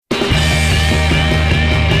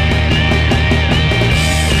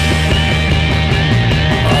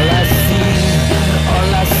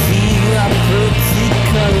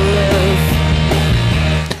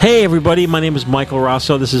Hey, everybody. My name is Michael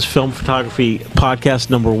Rosso. This is Film Photography Podcast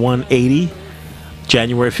number 180,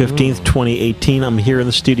 January 15th, 2018. I'm here in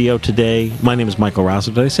the studio today. My name is Michael Rosso.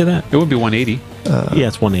 Did I say that? It would be 180. Yeah,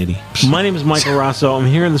 it's 180. My name is Michael Rosso. I'm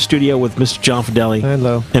here in the studio with Mr. John Fideli.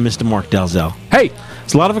 Hello. And Mr. Mark Dalzell. Hey!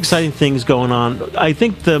 There's a lot of exciting things going on. I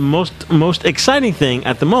think the most exciting thing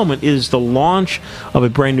at the moment is the launch of a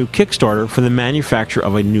brand new Kickstarter for the manufacture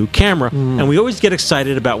of a new camera. And we always get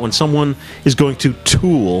excited about when someone is going to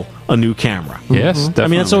tool a new camera. Yes, definitely. I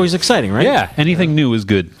mean, that's always exciting, right? Yeah, anything new is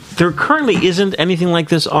good. There currently isn't anything like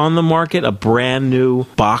this on the market, a brand new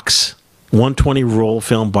box, 120 roll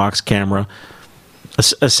film box camera,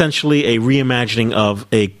 essentially a reimagining of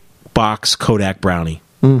a box Kodak Brownie.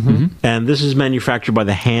 And this is manufactured by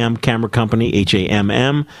the Ham Camera Company,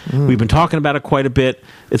 Hamm. We've been talking about it quite a bit.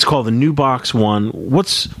 It's called the New Box One.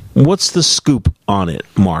 What's the scoop on it,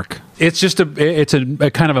 Mark? It's just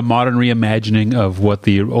a kind of a modern reimagining of what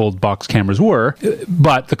the old box cameras were.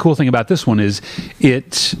 But the cool thing about this one is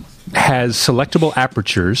it has selectable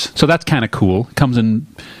apertures, so that's kind of cool. It comes in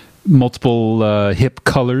multiple hip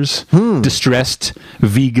colors, distressed,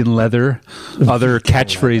 vegan leather, other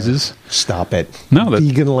catchphrases. Stop it. No,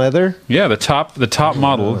 vegan leather? Yeah, the top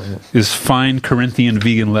model is fine Corinthian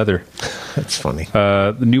vegan leather. That's funny.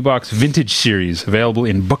 The New Box Vintage Series, available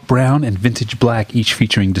in book brown and vintage black, each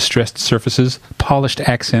featuring distressed surfaces, polished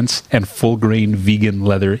accents, and full-grain vegan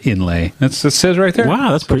leather inlay. It says right there.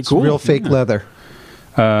 Wow, that's pretty cool. Real fake leather.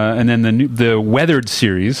 And then the Weathered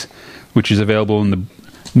Series, which is available in the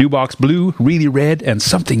New Box Blue, Really Red, and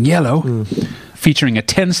Something Yellow, featuring a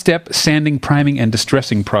 10-step sanding, priming, and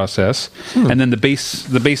distressing process. And then the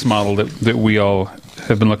base model that we all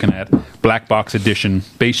have been looking at, Black Box Edition,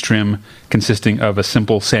 base trim consisting of a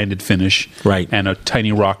simple sanded finish, right, and a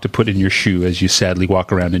tiny rock to put in your shoe as you sadly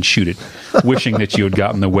walk around and shoot it, wishing that you had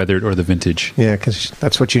gotten the Weathered or the Vintage. Yeah, because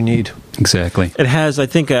that's what you need. Exactly. It has, I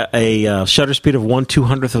think, a shutter speed of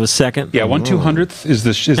 1/200th of a second. Yeah, 1/200th is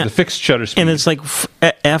the fixed shutter speed. And it's like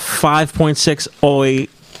f5.6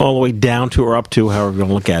 all the way down to or up to, however you want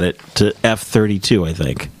to look at it, to f32, I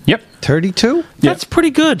think. Yep. 32? That's pretty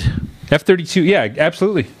good. F32, yeah,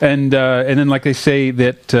 absolutely. And then, like they say,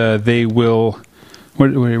 that they will...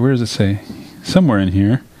 Where does it say? Somewhere in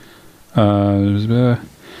here.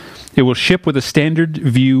 It will ship with a standard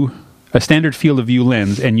field of view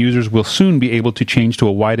lens, and users will soon be able to change to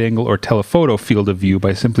a wide-angle or telephoto field of view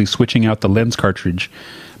by simply switching out the lens cartridge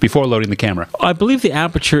before loading the camera. I believe the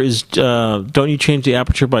aperture is... don't you change the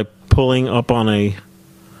aperture by pulling up on a...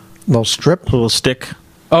 Little strip? Little stick?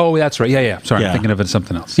 Oh, that's right. Yeah. Sorry, Yeah. I'm thinking of it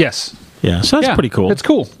something else. Yes. Yeah, so that's pretty cool. It's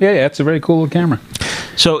cool. Yeah, it's a very cool little camera.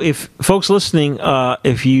 So if folks listening,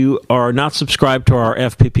 if you are not subscribed to our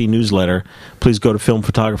FPP newsletter, please go to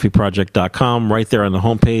filmphotographyproject.com. Right there on the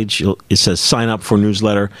homepage, it says sign up for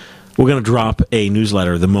newsletter. We're going to drop a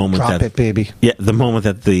newsletter the moment the moment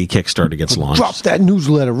that the Kickstarter gets launched. Drop that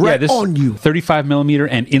newsletter on you. 35mm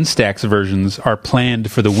and Instax versions are planned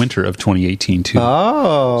for the winter of 2018 too.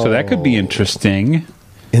 Oh. So that could be interesting.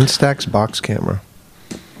 Instax box camera.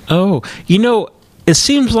 Oh, it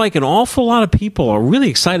seems like an awful lot of people are really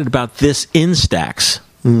excited about this Instax.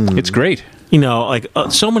 It's great.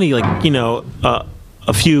 So many, a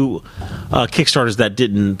few Kickstarters that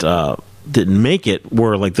didn't make it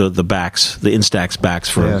were like the Instax backs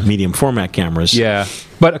for medium format cameras. Yeah,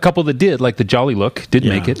 but a couple that did, like the Jolly Look, did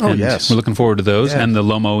make it. Oh, yes. We're looking forward to those, and the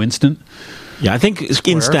Lomo Instant. Yeah, I think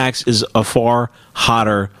Instax is a far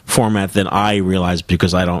hotter format than I realized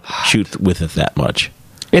because I don't shoot with it that much.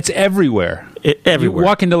 It's everywhere. Everywhere. You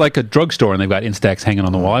walk into like a drugstore and they've got Instax hanging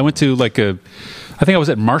on the wall. I went to I think I was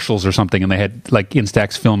at Marshall's or something, and they had like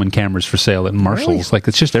Instax film and cameras for sale at Marshall's. Really? Like,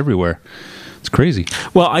 it's just everywhere. It's crazy.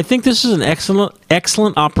 Well, I think this is an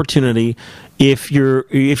excellent opportunity if you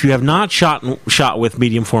have not shot with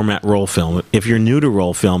medium format roll film. If you're new to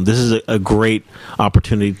roll film, this is a great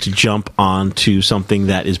opportunity to jump onto something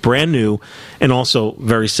that is brand new and also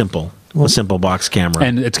very simple. A simple box camera.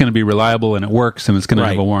 And it's going to be reliable, and it works, and it's going to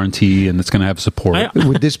have a warranty, and it's going to have support.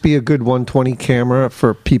 Would this be a good 120 camera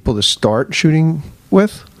for people to start shooting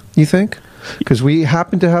with, you think? Because we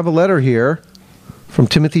happen to have a letter here from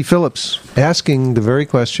Timothy Phillips asking the very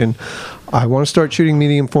question, I want to start shooting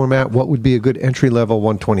medium format. What would be a good entry-level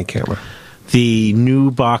 120 camera? The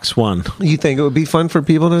New Box One. You think it would be fun for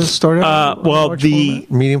people to start out?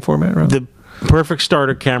 Medium format, rather? The perfect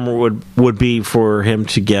starter camera would be for him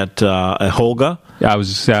to get a Holga. Yeah,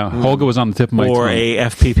 Holga was on the tip of my tongue. Or a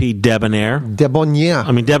FPP Debonair. Debonair.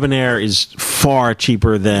 I mean, Debonair is far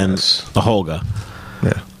cheaper than a Holga.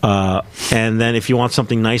 And then if you want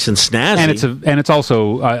something nice and snazzy, and it's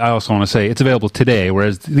also I also want to say it's available today.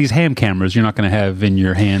 Whereas these ham cameras you're not going to have in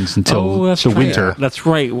your hands until the winter. Yeah. That's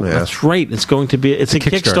right. Yeah. That's right. It's going to be. It's a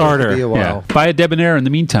Kickstarter. Be a while. Buy a Debonair in the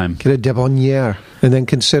meantime. Get a Debonair, and then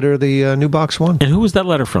consider the new Box One. And who was that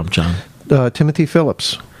letter from, John? Timothy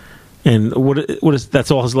Phillips. And what is that's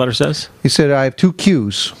all his letter says? He said, I have 2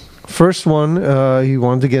 Qs. First one, he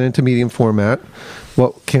wanted to get into medium format.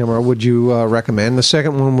 What camera would you recommend? The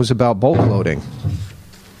second one was about bulk loading.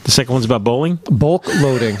 The second one's about bowling? Bulk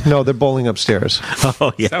loading. No, they're bowling upstairs.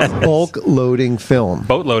 Oh, yeah. Bulk loading film.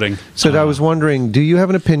 Boat loading. So I was wondering, do you have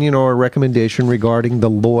an opinion or a recommendation regarding the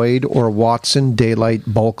Lloyd or Watson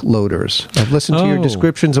Daylight bulk loaders? I've listened to your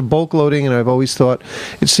descriptions of bulk loading, and I've always thought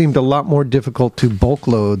it seemed a lot more difficult to bulk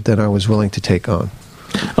load than I was willing to take on.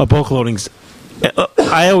 Bulk loading's...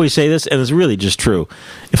 I always say this, and it's really just true.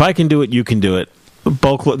 If I can do it, you can do it.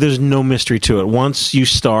 There's no mystery to it. Once you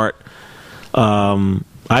start...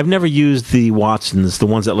 I've never used the Watsons, the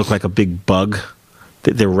ones that look like a big bug.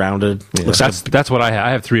 They're rounded. Yeah. That's what I have.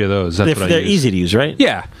 I have 3 of those. They're easy to use, right?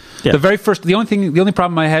 Yeah. The only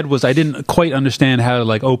problem I had was I didn't quite understand how to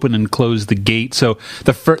like open and close the gate. So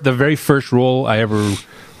the very first roll I ever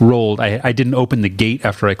rolled, I didn't open the gate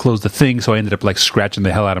after I closed the thing, so I ended up like scratching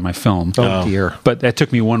the hell out of my film. Oh dear! But that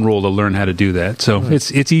took me 1 roll to learn how to do that. So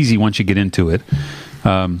it's easy once you get into it.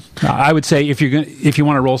 I would say if you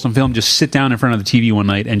want to roll some film, just sit down in front of the TV one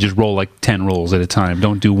night and just roll like 10 rolls at a time.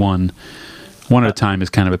 Don't do one at a time is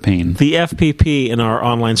kind of a pain. The FPP in our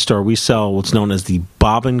online store, we sell what's known as the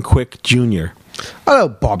Bobbin Quick Junior. Hello,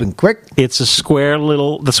 Bobbin Quick. It's a square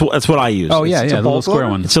little. That's what I use. Oh yeah, it's the little square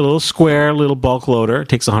one. It's a little square little bulk loader. It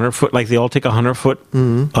takes 100 foot. Like they all take 100 foot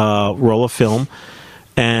roll of film.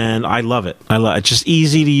 And I love it. It's just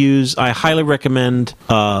easy to use. I highly recommend.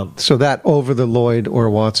 So that over the Lloyd or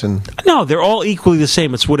Watson? No, they're all equally the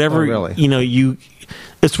same. It's whatever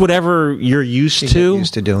It's whatever you're used to.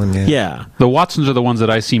 Used to doing. Yeah. The Watsons are the ones that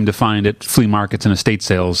I seem to find at flea markets and estate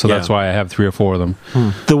sales. So that's why I have 3 or 4 of them.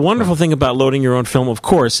 The wonderful thing about loading your own film, of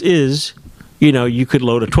course, is you could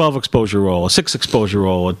load a 12 exposure roll, a 6 exposure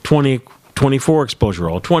roll, a 24 exposure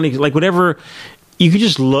roll, 20, like whatever. You could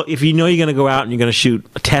just load, if you know you're going to go out and you're going to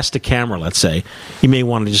test a camera, let's say, you may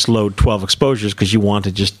want to just load 12 exposures because you want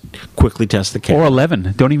to just quickly test the camera. Or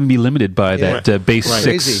 11. Don't even be limited by that base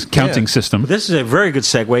 6 counting system. This is a very good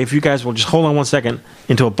segue. If you guys will just hold on 1 second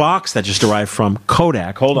into a box that just arrived from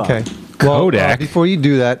Kodak. Hold on. Okay. Kodak. Before you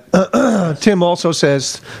do that, Tim also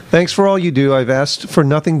says, thanks for all you do. I've asked for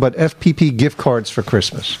nothing but FPP gift cards for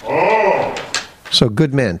Christmas. Oh. So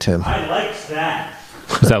good man, Tim. I like that.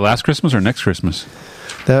 Was that last Christmas or next Christmas?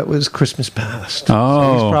 That was Christmas past. Oh,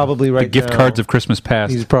 so he's probably right the gift now, cards of Christmas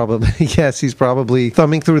past. He's probably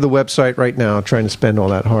thumbing through the website right now, trying to spend all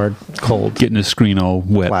that hard, cold, getting his screen all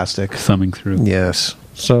wet, plastic, thumbing through. Yes.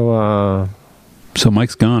 So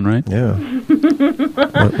Mike's gone, right? Yeah.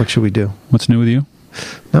 What should we do? What's new with you?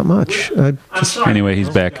 Not much. Anyway, he's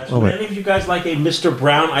back. Do any of you guys like a Mr.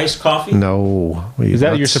 Brown iced coffee? No. Is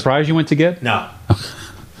that your surprise you went to get? No.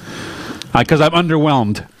 Because I'm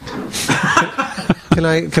underwhelmed. Can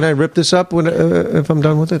I rip this up if I'm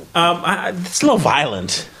done with it? It's a little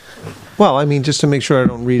violent. Well, I mean, just to make sure I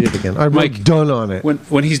don't read it again. I wrote done on it.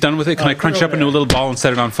 When he's done with it, can I crunch it up into a little ball and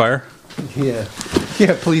set it on fire? Yeah,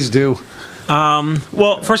 please do.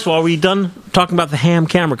 Well, first of all, are we done talking about the Ham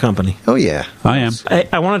Camera Company? Oh yeah, I am.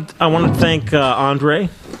 I want to thank Andre.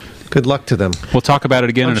 Good luck to them. We'll talk about it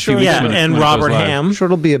again in a few weeks. Yeah, and Robert Ham. I'm sure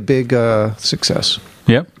it'll be a big success.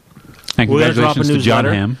 Yep. And congratulations to John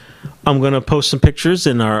newsletter. Ham. I'm going to post some pictures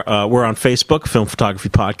in our. We're on Facebook, Film Photography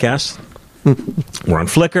Podcast. We're on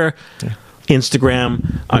Flickr,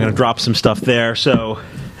 Instagram. I'm going to drop some stuff there. So,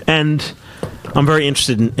 and I'm very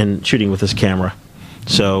interested in shooting with this camera.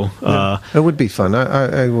 So it would be fun.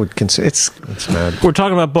 I would consider it's mad. We're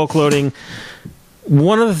talking about bulk loading.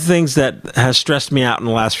 One of the things that has stressed me out in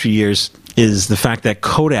the last few years is the fact that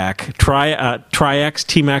Kodak Tri-X,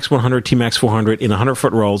 T-Max 100, T-Max 400 in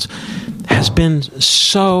 100-foot rolls has been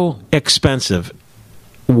so expensive.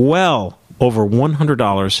 Well over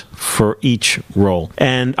 $100 for each roll.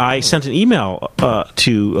 And I sent an email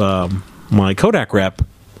to my Kodak rep.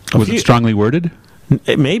 Was it strongly worded?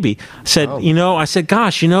 Maybe. Said, I said,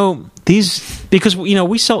 gosh, these, because,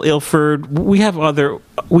 we sell Ilford, we sell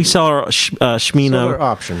our Shmina. Other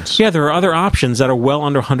options. Yeah, there are other options that are well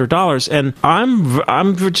under $100. And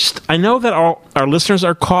I know that our listeners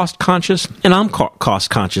are cost conscious, and I'm cost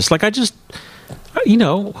conscious. Like, who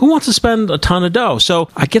wants to spend a ton of dough? So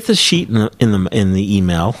I get this sheet in the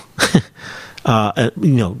email, new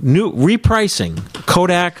repricing,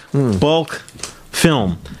 Kodak, bulk,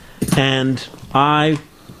 film. And I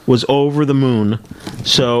was over the moon.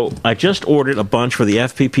 So I just ordered a bunch for the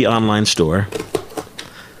FPP online store.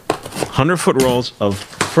 100-foot rolls of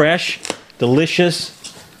fresh, delicious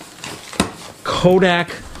Kodak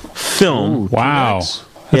film. Wow. T-Max.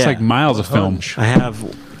 That's Yeah. like miles of film. I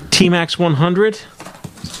have T-Max 100,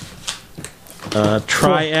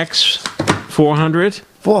 Tri-X 400,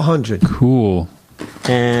 400. Cool.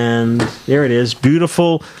 and there it is.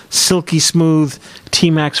 Beautiful, silky smooth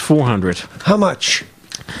T-Max 400. How much?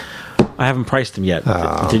 I haven't priced them yet.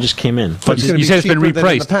 They just came in. But It's gonna You be said it's been cheaper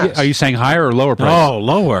than in the repriced. past. Are you saying higher or lower price? oh,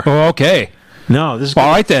 lower. Oh, okay. No, this is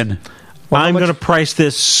All right then. Well, how I'm much- going to price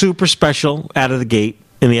this super special out of the gate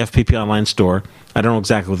in the FPP online store. I don't know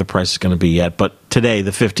exactly what the price is going to be yet, but today,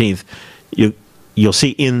 the 15th, you'll see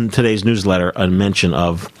in today's newsletter a mention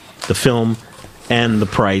of the film and the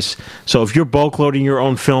price. So if you're bulk loading your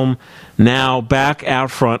own film, now back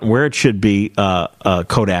out front where it should be,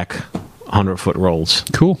 Kodak 100-foot rolls.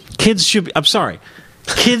 Cool. Kids should be, I'm sorry,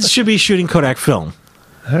 kids should be shooting Kodak film.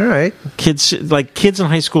 All right. Kids in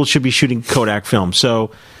high school should be shooting Kodak film.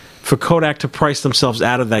 So for Kodak to price themselves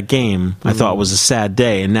out of that game, I thought was a sad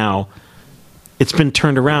day. And now it's been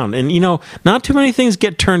turned around. And, not too many things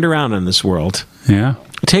get turned around in this world. Yeah.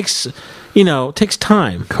 It takes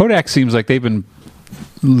time. Kodak seems like they've been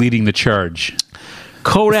leading the charge.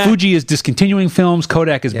 Kodak. Fuji is discontinuing films.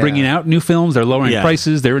 Kodak is Yeah. bringing out new films. They're lowering Yeah.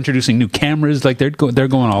 prices. They're introducing new cameras. Like they're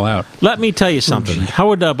going all out. Let me tell you something. How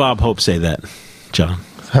would Bob Hope say that, John?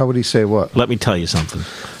 How would he say what? Let me tell you something.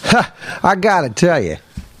 I got to tell you.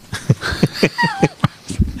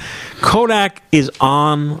 Kodak is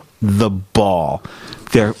on the ball.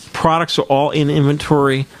 Their products are all in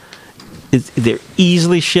inventory. They're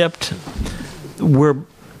easily shipped. We're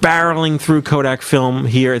barreling through Kodak film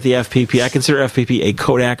here at the FPP. I consider FPP a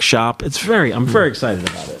Kodak shop. I'm very excited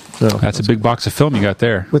about it. No. That's a big box of film you got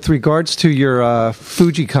there. With regards to your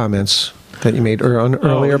Fuji comments that you made on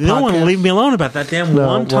earlier no one podcast, leave me alone about that damn No,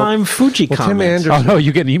 one-time well- Fuji well, Tim comment. Anderson- Oh no,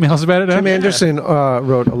 you getting emails about it? Tim Huh? Anderson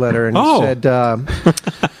wrote a letter and Oh. he said,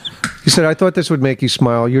 he said, I thought this would make you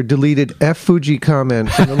smile. Your deleted F Fuji comment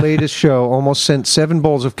from the latest show almost sent 7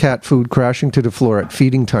 bowls of cat food crashing to the floor at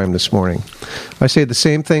feeding time this morning. I say the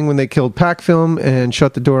same thing when they killed Pac Film and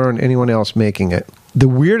shut the door on anyone else making it. The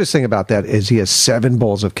weirdest thing about that is he has 7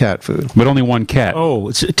 bowls of cat food. But only one cat. Oh,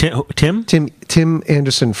 it's Tim? Tim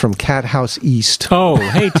Anderson from Cat House East. Oh,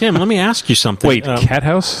 hey, Tim, let me ask you something. Wait, cat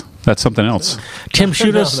house? That's something else. Tim,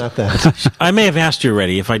 shoot No, us. not that. I may have asked you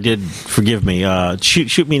already. If I did, forgive me.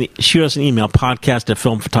 Shoot us an email,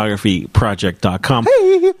 podcast@filmphotographyproject.com.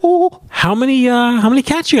 How many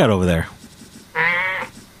cats you got over there?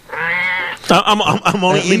 I'm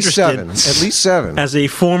only At least interested 7. At least 7. as a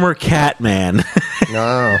former cat man.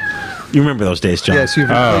 No. You remember those days, John? Yes, you've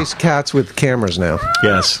replaced cats with cameras now.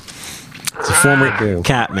 Yes. It's a former do.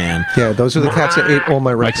 cat man. Yeah, those are the cats that ate all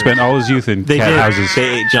my Mike records. spent all his youth in They cat did. houses.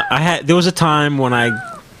 They ate there was a time when I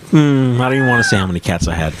don't even want to say how many cats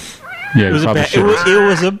I had. Yeah, It was a probably bad.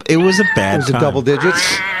 should. It was a bad. Was it time. double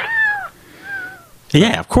digits?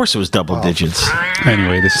 Yeah, of course it was double digits.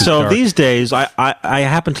 Anyway, this is So dark. these days, I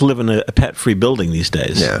happen to live in a pet-free building these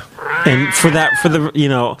days. Yeah. And for the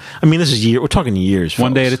this is we're talking years.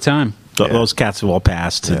 one day at folks. a time. Those cats have all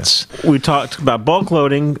passed. We talked about bulk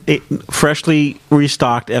loading, freshly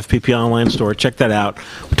restocked FPP online store. Check that out.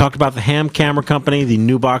 We talked about the Ham Camera Company, the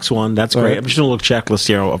new box one. That's great. Right. I'm just doing a little checklist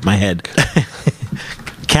here of my head.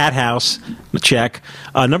 Cat House, check.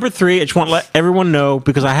 Number 3, I just want to let everyone know,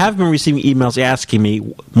 because I have been receiving emails asking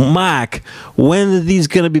me, Mike, when are these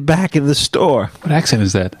going to be back in the store? What accent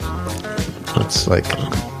is that? It's like,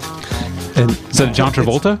 and Is that a John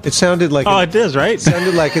Travolta? it sounded like Oh, it is, right?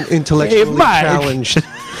 sounded like an intellectually Mike. challenged.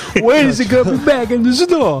 When is it going to be back in the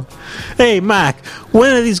store? Hey, Mike,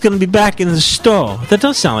 when are these going to be back in the store? That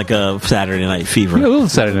does sound like a Saturday Night Fever. Yeah, a little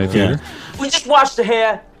Saturday Night Yeah. Fever. We just washed the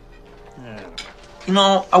hair. You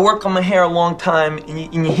know, I work on my hair a long time,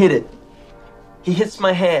 and you hit it. He hits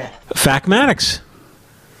my hair. Factmatics.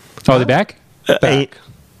 Oh, are they back? Back.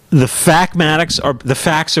 The facts are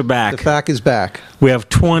back. The fact is back. We have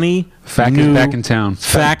 20 Fact new is back in town.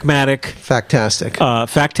 Factmatic, Factastic.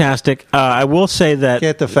 Factastic. I will say that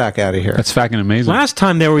Get the fact out of here. That's fucking amazing. last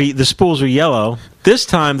time the spools were yellow. This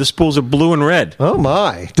time the spools are blue and red. Oh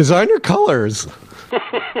my! Designer colors.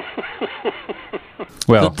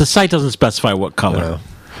 Well, The site doesn't specify what color. No.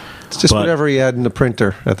 It's just But- whatever he had in the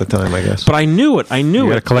printer at the time, I guess. But I knew it. I knew You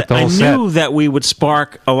gotta it. collect the I whole knew set. that we would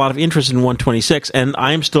spark a lot of interest in 126, and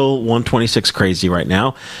I am still 126 crazy right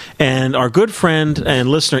now. And our good friend and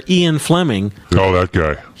listener Ian Fleming, Oh, that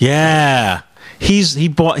guy. yeah, he's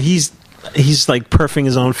like perfing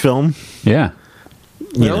his own film. yeah.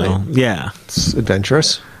 You Really? know, yeah. It's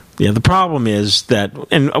adventurous. Yeah, the problem is that,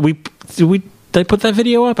 and did I put that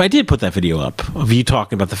video up? I did put that video up of you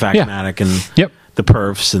talking about the Factmatic and Yep. the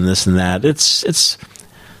perfs and this and that. It's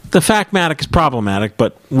the Factmatic is problematic,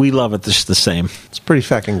 but we love it just the same. It's pretty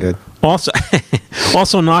fucking good.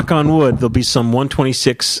 Also, knock on wood, there'll be some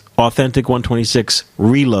authentic 126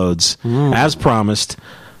 reloads as promised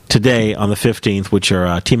today on the 15th, which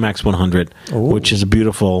are T-Max 100, which is a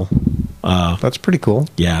beautiful. That's pretty cool.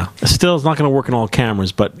 Yeah, still, it's not going to work in all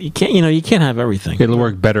cameras, but you can't have everything. It'll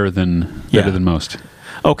work better than most.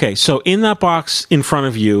 Okay, so in that box in front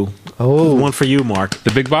of you, Oh. one for you, Mark.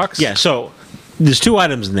 The big box? Yeah, so there's 2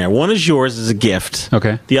 items in there. One is yours as a gift.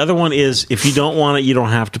 Okay. The other one is if you don't want it, you don't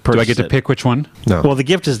have to purchase Do I get to it. pick which one? No. Well, the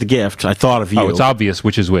gift is the gift. I thought of you. Oh, it's obvious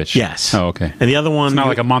which is which. Yes. Oh, okay. And the other one, It's not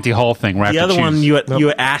like a Monty Hall thing where I the have to other one choose.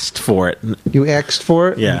 you asked for it. You asked for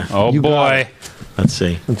it? Yeah. Oh, You got boy. Let's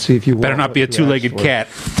see. Let's see if you Better want not be a what you two-legged asked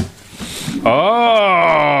for. cat.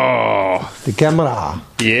 Oh, The camera.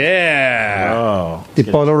 yeah. Oh, The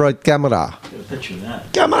Polaroid camera. get a picture of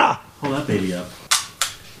that. Camera. Hold that baby up.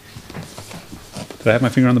 Did I have my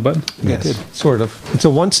finger on the button? Yes. Sort of. It's a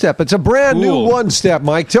one-step. It's a brand new Cool. one-step,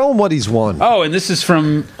 Mike. Tell him what he's won. Oh, and this is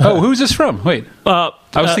from... Oh, who's this from? Wait. I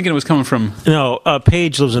was thinking it was coming from... No,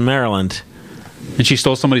 Paige lives in Maryland. And she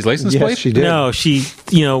stole somebody's license Yes, plate? she did. No, she,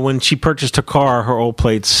 when she purchased her car, her old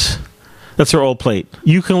plates. That's her old plate.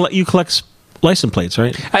 You collect license plates,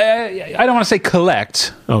 right? I don't want to say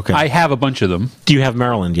collect. Okay. I have a bunch of them. Do you have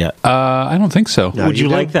Maryland yet? I don't think so. No. Would you you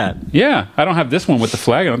do? like that? Yeah, I don't have this one with the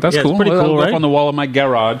flag on it. That's Yeah, it's cool. pretty It'll cool, go up right? on the wall of my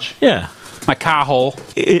garage. Yeah. My car hole.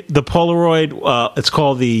 The Polaroid, it's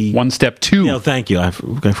called the... One step two. No, thank you. I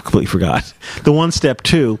completely forgot. The One Step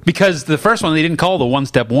 2. Because the first one they didn't call the one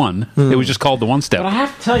step one. It was just called the one But I step.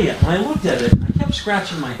 have to tell you, when I looked at it, I kept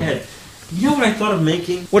scratching my head. You know what I thought of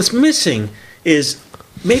making? What's missing is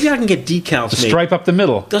maybe I can get decals made. Stripe up the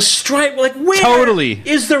middle. The stripe, like where Totally.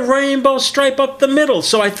 is the rainbow stripe up the middle?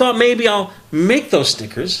 So I thought maybe I'll make those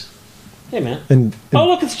stickers. Hey, man. And Oh,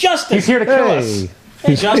 look, it's Justin. He's here to kill us. hey,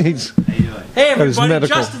 Hey, Justin. he's Hey, got his everybody.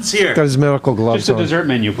 medical. Justin's here. Got his medical gloves Just a on. dessert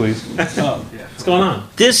menu, please. What's going on?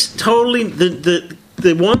 This totally, the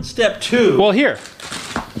One Step 2. Well, here.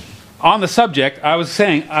 On the subject, I was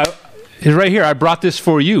saying, right here, I brought this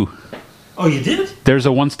for you. oh, you did? There's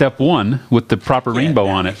a one step one with the proper rainbow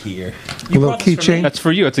on it. Here. A little keychain. That's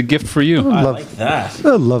for you. It's a gift for you. I Love- like that.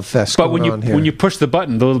 A love fest But going on here. when you push the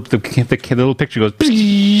button, the little picture goes.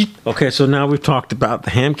 Okay, so now we've talked about the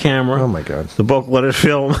ham camera. Oh, my God. The bulk letter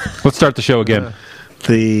film. Let's start the show again.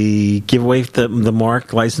 The giveaway, the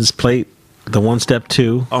Mark license plate, the One Step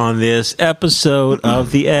 2 on this episode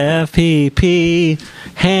of the FPP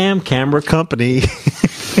Ham Camera Company.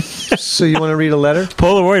 So you want to read a letter?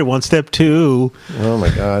 Polaroid One Step 2 Oh, my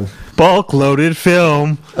God. bulk loaded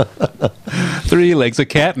film. 3 legs of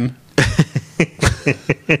catting.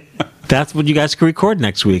 That's what you guys can record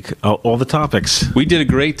next week. All the topics. We did a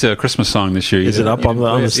great Christmas song this year. Is it up on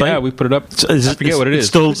the site? Yeah, we put it up. So is I it- forget what it it's is.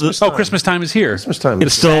 still- oh, Christmas time is here. Christmas time.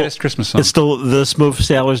 It's still Saddest Christmas song. It's still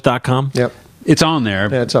thesmoothsailors.com. Yep. It's on there.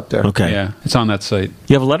 Yeah, it's up there. Okay. Yeah, it's on that site.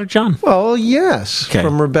 You have a letter, John? Well, yes, Okay.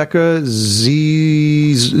 from Rebecca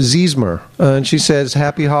Ziesmer. And she says,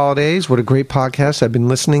 Happy holidays. What a great podcast. I've been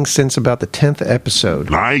listening since about the 10th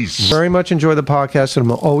episode. Nice. Very much enjoy the podcast, and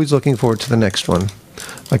I'm always looking forward to the next one.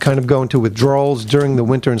 I kind of go into withdrawals during the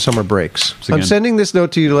winter and summer breaks. again- I'm sending this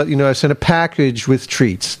note to you to let you know I sent a package with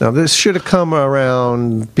treats. Now, this should have come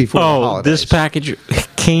around before the Oh, holidays. this package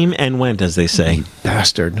came and went, as they say.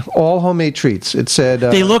 Bastard. All homemade treats. It said...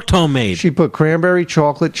 They looked homemade. She put cranberry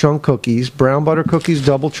chocolate chunk cookies, brown butter cookies,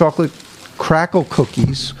 double chocolate crackle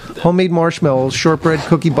cookies, homemade marshmallows, shortbread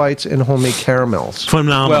cookie bites, and homemade caramels.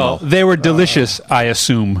 Phenomenal. Well, they were delicious, I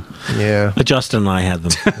assume. Yeah, Justin and I had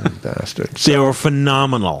them. bastards. They were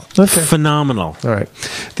phenomenal. Okay. Phenomenal. All right.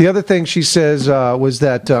 The other thing she says was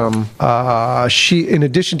that she, in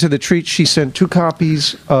addition to the treat, she sent 2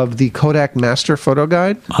 copies of the Kodak Master Photo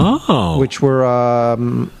Guide, Oh. which were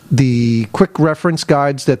the quick reference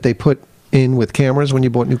guides that they put in with cameras when you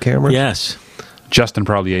bought new cameras. Yes. Justin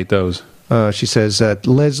probably ate those. She says that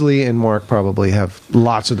Leslie and Mark probably have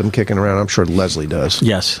lots of them kicking around. I'm sure Leslie does.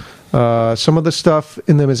 Yes. Some of the stuff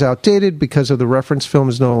in them is outdated because of the reference film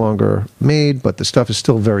is no longer made, but the stuff is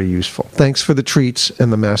still very useful. Thanks for the treats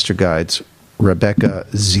and the master guides, Rebecca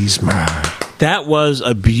Ziesmer. That was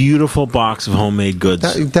a beautiful box of homemade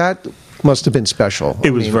goods. That must have been special.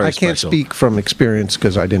 It was very I can't special. speak from experience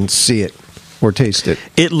because I didn't see it or taste it.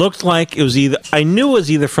 It looked like it was either, I knew it was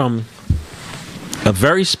either from a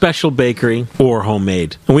very special bakery or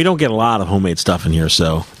homemade. And we don't get a lot of homemade stuff in here,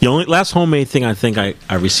 so the only last homemade thing I think I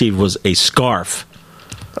received was a scarf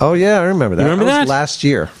Oh, yeah, I remember that. You remember That was that? last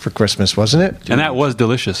year for Christmas, wasn't it? And that was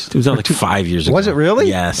delicious. It was out like 5 years ago. Was it really?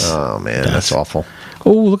 Yes. Oh, man, that's awful.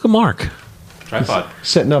 Oh, look at Mark. Tripod.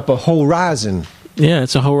 Setting up a Horizon. Yeah,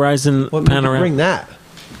 it's a Horizon What made you panorama. bring that?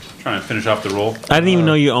 Trying to finish off the roll. I didn't even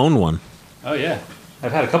know you owned one. Oh, yeah.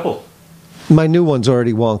 I've had a couple. My new one's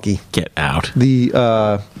already wonky. Get out.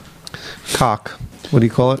 The cock. What do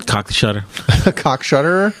you call it? Cock the shutter. A cock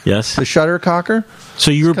shutterer? Yes. The shutter cocker? So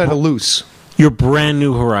you're Kind of loose. your brand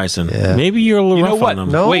new Horizon. Yeah. Maybe you're a little You know rough what? on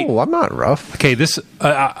them. No, Wait. I'm not rough. Okay, this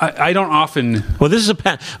I don't often. Well, this is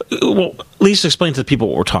a well. At least explain to the people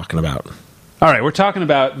what we're talking about. All right, we're talking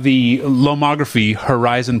about the Lomography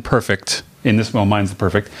Horizon Perfect. In this, well, mine's the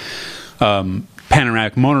Perfect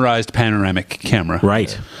panoramic, motorized panoramic camera.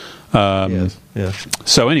 Right. Yes. Yeah.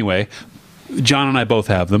 So anyway, John and I both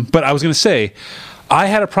have them. But I was going to say, I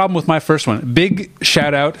had a problem with my first one. Big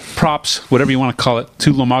shout out, props, whatever you want to call it,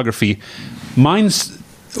 to Lomography. Mine's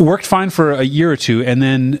worked fine for a year or two, and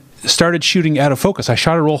then started shooting out of focus. I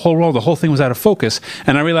shot a whole roll. The whole thing was out of focus,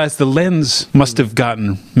 and I realized the lens must have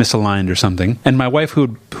gotten misaligned or something. And my wife,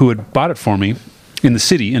 who had bought it for me in the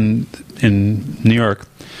city in New York,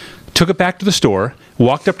 took it back to the store,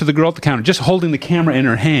 walked up to the girl at the counter, just holding the camera in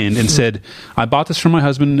her hand, and said, "I bought this from my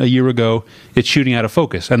husband a year ago. It's shooting out of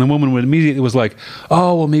focus." And the woman immediately was like,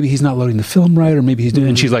 "Oh, well, maybe he's not loading the film right, or maybe he's doing..."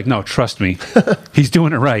 And she's like, "No, trust me. He's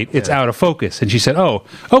doing it right. It's out of focus." And she said, "Oh,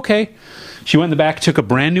 okay." She went in the back, took a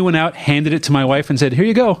brand new one out, handed it to my wife, and said, "Here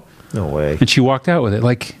you go." No way. And she walked out with it.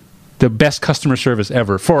 Like, the best customer service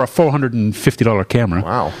ever for a $450 camera.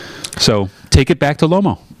 Wow. So, take it back to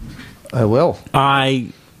Lomo. I will. I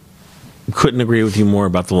couldn't agree with you more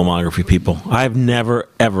about the Lomography people. I've never,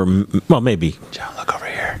 ever, well, maybe. John, look over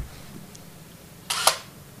here.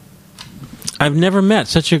 I've never met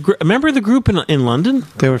such a group. Remember the group in London?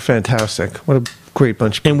 They were fantastic. What a great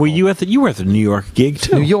bunch of people. And were you at the New York gig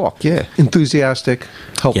too? New York, yeah. Enthusiastic,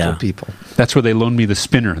 helpful Yeah. people. That's where they loaned me the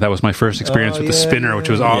spinner. That was my first experience with the spinner, which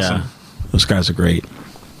was awesome. Yeah. Those guys are great.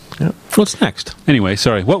 Yep. What's next? Anyway,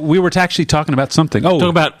 sorry. What we were actually talking about something. Oh, Talk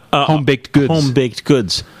about home-baked goods. Home-baked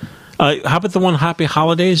goods. How about the one Happy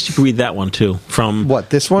Holidays? You can read that one too. From What,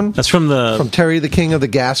 this one? That's from the From Terry, the King of the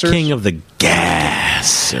Gassers. King of the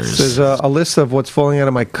Gassers. There's a list of what's falling out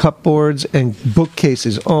of my cupboards and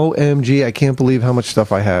bookcases. OMG, I can't believe how much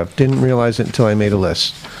stuff I have. Didn't realize it until I made a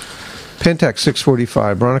list. Pentax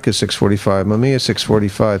 645, Bronica 645, Mamiya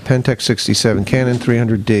 645, Pentax 67, Canon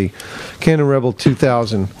 300D, Canon Rebel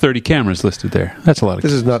 2000. 30 cameras listed there. That's a lot of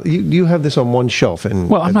This is not, you have this on one shelf.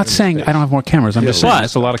 Well, I'm not saying I don't have more cameras. I'm just saying But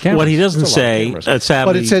that's a lot of cameras. what he doesn't It's a lot of say, cameras.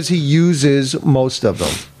 sadly, But it says he uses most of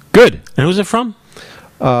them. Good. and who's it from?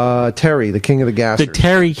 Terry, the King of the Gassers. The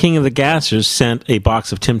Terry King of the Gassers sent a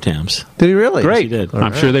box of Tim Tams. Did he really? Great. he did.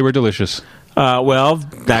 I'm sure they were delicious. Well,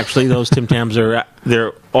 actually, those Tim Tams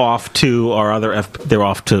they're off to our other. They're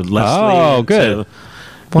off to Leslie. Oh, and good.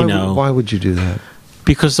 to, Why would you do that?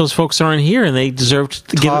 because those folks aren't here and they deserve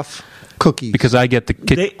to get Tough cookies. Because I get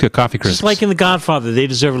the coffee crisps. just like in The Godfather. They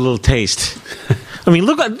deserve a little taste. I mean,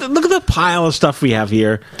 look at the pile of stuff we have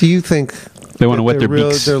here. Do you think They wanna that wet their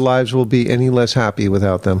beaks. their lives will be any less happy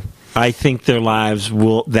without them? I think their lives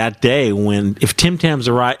will that day when if Tim Tams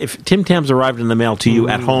arrived in the mail to you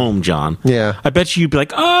at home, John. Yeah. I bet you'd be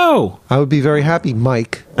like, oh. I would be very happy,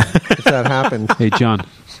 Mike, if that happened. Hey, John,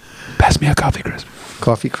 pass me a coffee crisp.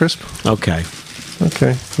 Coffee crisp? Okay.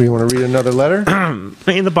 Okay. Do you want to read another letter?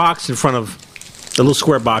 In the box in front of the little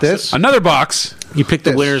square box. This? Another box. You picked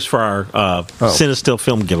the This. winners for our Cinestill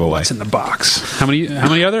film giveaway. What's in the box? How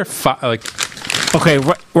many other? Okay,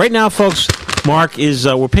 right now, folks, Mark is.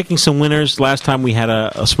 We're picking some winners. Last time we had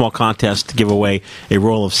a small contest to give away a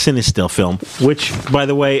roll of Cinestill film, which, by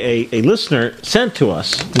the way, a listener sent to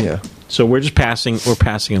us. Yeah. So we're just passing. We're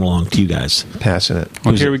passing it along to you guys. Passing it.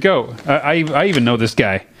 Well, here we go. I even know this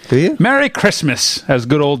guy. Do you? Merry Christmas, as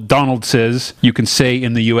good old Donald says. You can say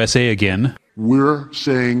in the USA again. We're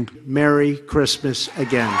saying Merry Christmas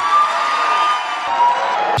again.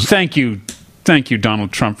 Thank you,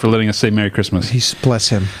 Donald Trump, for letting us say Merry Christmas. Bless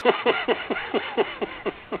him.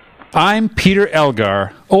 I'm Peter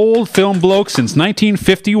Elgar, old film bloke since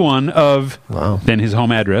 1951 of, Wow. then his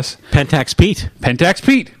home address, Pentax Pete. Pentax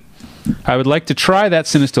Pete. I would like to try that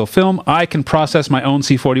Cinestill film. I can process my own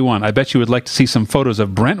C41. I bet you would like to see some photos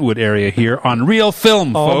of Brentwood area here on real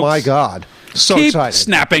film, folks. Oh, my God. So Keep excited.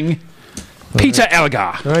 snapping. Peter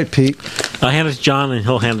Elgar. All right, Pete. I'll hand it to John, and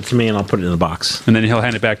he'll hand it to me, and I'll put it in the box. And then he'll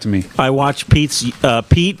hand it back to me. I watched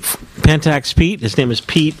Pentax Pete. His name is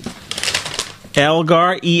Pete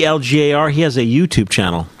Elgar, Elgar. He has a YouTube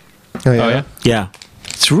channel. Oh, yeah? Oh, yeah? Yeah,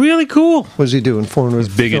 it's really cool. What does he do? Inform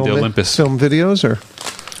big into Olympus. Film videos? Or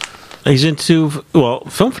He's into,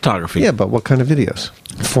 film photography. Yeah, but what kind of videos?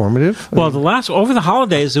 Informative? Well, over the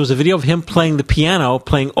holidays, there was a video of him playing the piano,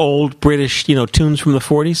 playing old British, tunes from the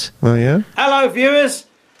 40s. Oh, yeah? Hello, viewers.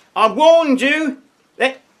 I warned you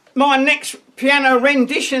that my next piano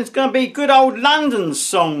rendition is going to be good old London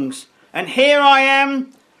songs. And here I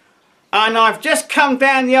am, and I've just come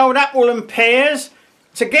down the old Apple and Pears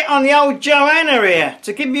to get on the old Joanna here,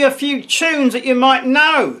 to give you a few tunes that you might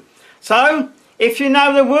know. So, if you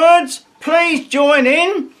know the words, please join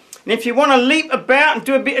in. And if you want to leap about and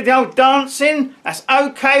do a bit of the old dancing, that's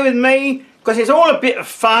okay with me, because it's all a bit of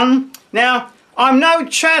fun. Now, I'm no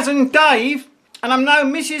Chaz and Dave, and I'm no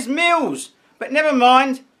Mrs. Mills, but never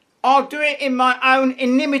mind, I'll do it in my own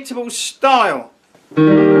inimitable style.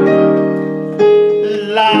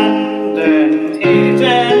 London is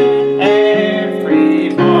an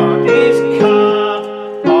everybody's cup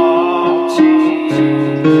of tea.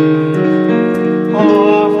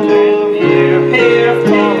 Often you hear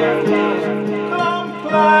foreigners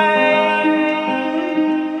complain.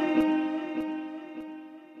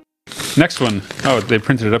 Next one. Oh, they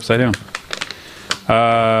printed it upside down.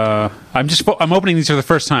 I'm opening these for the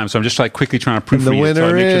first time, so I'm just quickly trying to proofread it so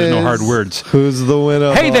I make sure there's no hard words. Who's the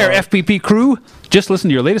winner? Hey there, FPP crew! Just listened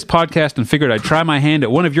to your latest podcast and figured I'd try my hand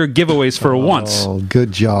at one of your giveaways for once. Oh,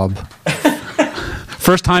 good job.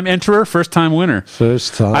 First time enterer, first time winner.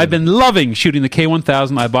 First time. I've been loving shooting the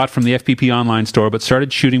K1000 I bought from the FPP online store, but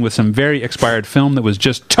started shooting with some very expired film that was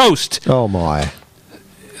just toast. Oh, my.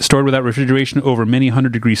 Stored without refrigeration over many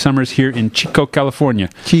 100-degree summers here in Chico, California.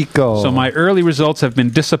 Chico. So my early results have been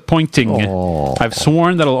disappointing. Oh. I've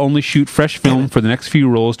sworn that I'll only shoot fresh film for the next few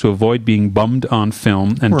rolls to avoid being bummed on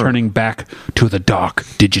film and turning back to the dark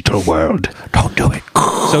digital world. Don't do it.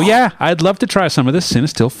 So yeah, I'd love to try some of this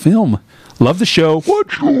Cinestill film. Love the show.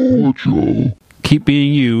 Keep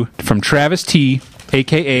being you. From Travis T,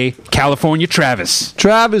 a.k.a. California Travis.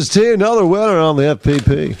 Travis T, another winner on the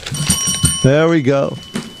FPP. There we go.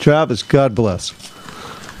 Travis, God bless.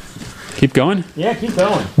 Keep going. Yeah, keep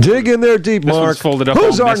going. Dig in there deep, This Mark. one's folded up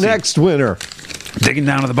Who's all our messy. next winner? Digging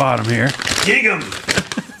down to the bottom here. Dig 'em.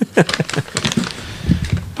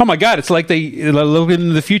 Oh my God, it's like they look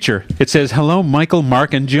into the future. It says, hello, Michael,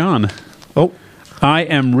 Mark, and John. Oh, I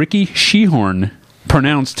am Ricky Shehorn,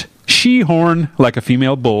 pronounced Shehorn like a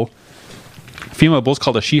female bull. Female bull's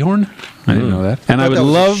called a Shehorn? I didn't know that. And I would that was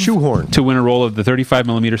a love shoehorn. to win a roll of the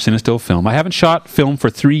 35mm Cinestill film. I haven't shot film for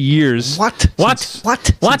 3 years. what?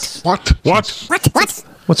 What?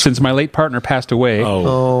 Since my late partner passed away.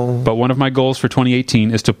 Oh. But one of my goals for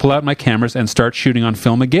 2018 is to pull out my cameras and start shooting on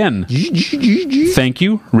film again. Thank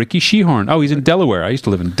you, Ricky Shehorn. Oh, he's in Delaware. I used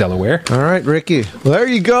to live in Delaware. All right, Ricky. Well, there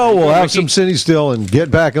you go. We'll have Ricky. some City Still and get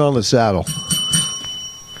back on the saddle.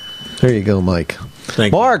 There you go, Mike.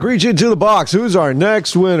 Thank you. Mark, reach into the box. Who's our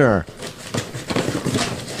next winner?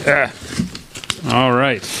 All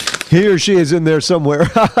right. He or she is in there somewhere.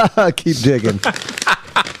 Keep digging.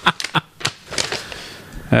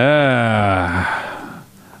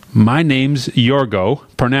 My name's Yorgo,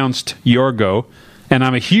 pronounced Yorgo, and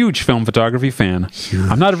I'm a huge film photography fan.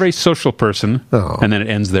 I'm not a very social person, Oh. and then it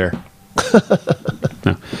ends there.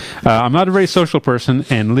 No. I'm not a very social person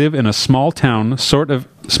and live in a small town sort of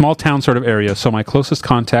area, so my closest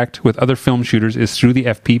contact with other film shooters is through the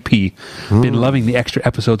FPP. Been loving the extra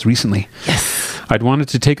episodes recently. I'd wanted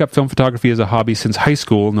to take up film photography as a hobby since high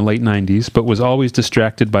school in the late 90s, but was always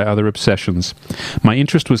distracted by other obsessions. My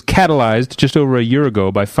interest was catalyzed just over a year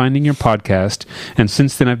ago by finding your podcast, and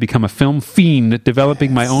since then I've become a film fiend,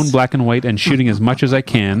 developing my own black and white and shooting as much as I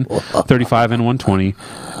can, 35 and 120,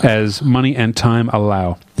 as money and time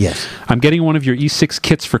allow. Yes. I'm getting one of your E6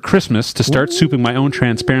 kits for Christmas to start souping my own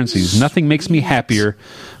transparencies. Nothing makes me happier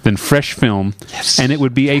than fresh film, and it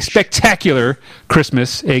would be a spectacular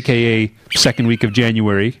Christmas, a.k.a. second week of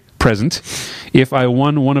January, present, if I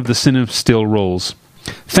won one of the Cinestill rolls.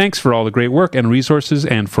 Thanks for all the great work and resources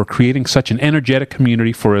and for creating such an energetic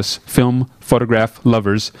community for us film photograph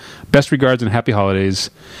lovers. Best regards and happy holidays.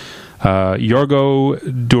 Yorgo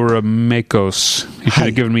Duramekos. He should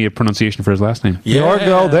have given me a pronunciation for his last name.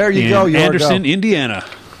 Yorgo, there you go, In Yorgo. Anderson, Indiana.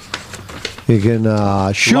 You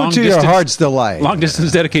can shoot Long to your distance- heart's delight. Long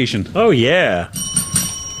distance dedication. Oh, yeah.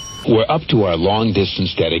 We're up to our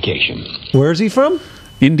long-distance dedication. Where's he from?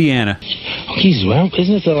 Indiana. Oh, geez, well,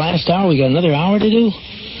 isn't it the last hour? We got another hour to do?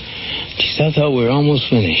 Geez, I thought we were almost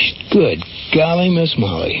finished. Good golly, Miss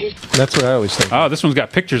Molly. That's what I always think. Oh, this one's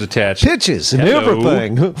got pictures attached. Pitches and Hello.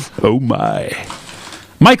 everything. Oh, my.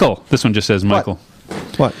 Michael. This one just says Michael.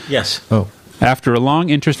 What? Yes. Oh. After a long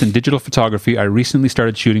interest in digital photography, I recently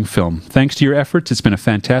started shooting film. Thanks to your efforts, it's been a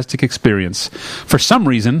fantastic experience. For some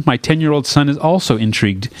reason, my 10-year-old son is also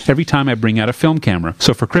intrigued every time I bring out a film camera.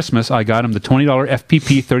 So for Christmas, I got him the $20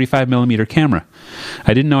 FPP 35mm camera.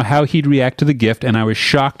 I didn't know how he'd react to the gift, and I was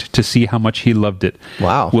shocked to see how much he loved it.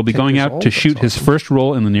 Wow. We'll be 10 going years out old? to shoot That's his first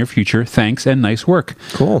roll in the near future. Thanks, and nice work.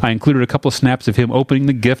 Cool. I included a couple of snaps of him opening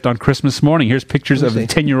the gift on Christmas morning. Here's pictures of the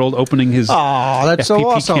 10-year-old opening his Oh, that's FPP so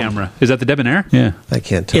awesome. camera. Is that the Debonair? Yeah. I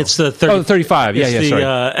can't tell. It's the 30, Oh, the 35. Yeah, it's yeah, the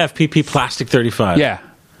sorry. FPP plastic 35. Yeah.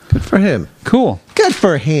 Good for him. Cool. Good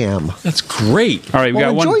for him. That's great. All right, we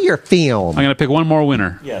Well, got one. enjoy your film. I'm going to pick one more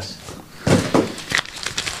winner. Yes.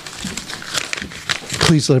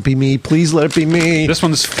 Please let it be me. Please let it be me. This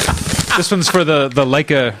one's for the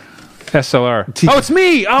Leica SLR. Oh, it's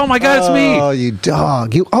me! Oh my God, it's Oh, me! you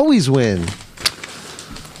dog. You always win.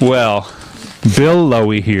 Well, Bill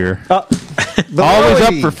Lowy here. But Always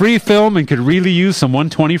up Lowy. for free film and could really use some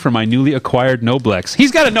 120 for my newly acquired Noblex.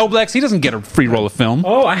 He's got a Noblex. He doesn't get a free roll of film.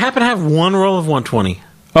 Oh, I happen to have one roll of 120.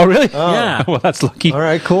 Oh, really? Yeah. Well, that's lucky. All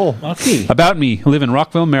right, cool. Lucky. About me, live in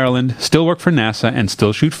Rockville, Maryland, still work for NASA, and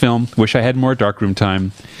still shoot film. Wish I had more darkroom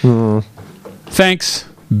time. Thanks,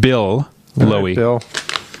 Bill Lowy. Bill.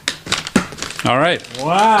 All right.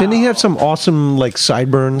 Wow. Didn't he have some awesome like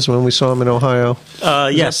sideburns when we saw him in Ohio?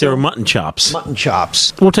 Yes, they were mutton chops. Mutton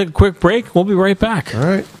chops. We'll take a quick break. We'll be right back. All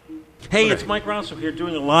right. Hey, it's Mike Ronso here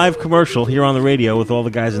doing a live commercial here on the radio with all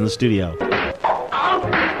the guys in the studio.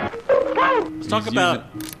 Let's talk about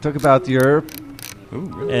Talk about your.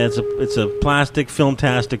 it's a plastic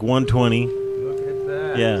filmtastic 120. Look at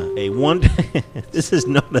that. Yeah, a one. This is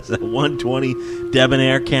known as a 120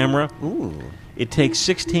 Debonair camera. Ooh. It takes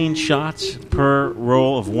 16 shots per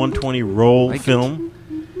roll of 120 roll film.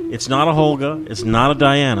 It's not a Holga. It's not a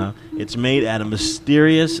Diana. It's made at a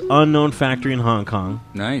mysterious, unknown factory in Hong Kong.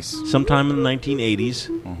 Nice. Sometime in the 1980s.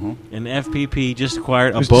 And FPP just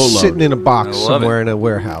acquired a Just boatload. sitting in a box I love somewhere it. in a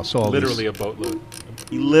warehouse. All Literally a boatload.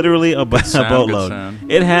 Literally a sound, boatload. good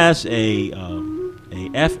sound. It has a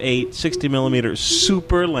f8 60mm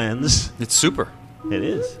super lens. It's super. It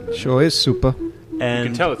is. these. Sure is super. And You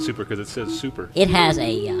can tell it's super because it says super. It has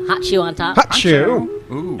a hot shoe on top. Hot shoe.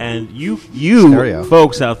 Ooh. And you Stereo.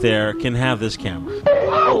 folks out there can have this camera.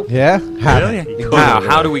 Yeah. Have it. You go Wow, to-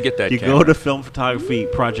 how do we get that You camera? go to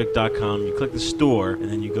filmphotographyproject.com, you click the store, and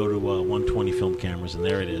then you go to 120 film cameras, and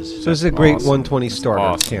there it is. So this is a great Awesome. 120 starter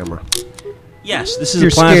Awesome. camera. Yes, this is You're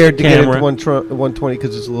a plastic scared to camera. get into 120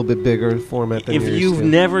 because it's a little bit bigger format than If you're used you've to.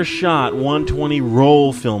 never shot 120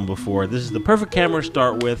 roll film before, this is the perfect camera to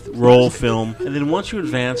start with, roll film. And then once you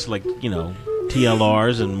advance, like,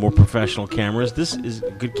 TLRs and more professional cameras, this is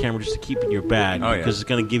a good camera just to keep in your bag Oh, yeah. because it's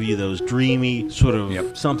going to give you those dreamy sort of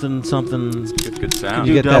Yep. something. Good sound.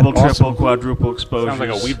 You Do get that double, triple, awesome- quadruple exposures. Sounds like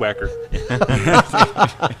a weed whacker.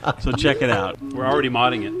 So check it out. We're already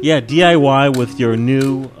modding it. Yeah, DIY with your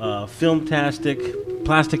new plastic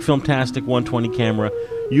Filmtastic 120 camera.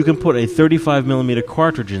 You can put a 35mm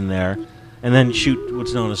cartridge in there and then shoot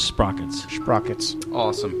what's known as sprockets. Sprockets.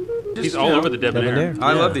 Awesome. He's all over the Debonair. Debonair.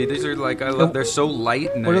 I love these. These are like they're so light.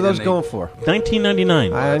 And What are those and going for?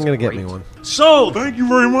 $19.99. I'm going to get great. me one. Sold! Thank you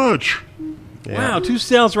very much. Wow, 2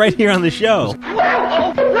 sales right here on the show.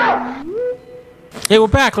 Hey, we're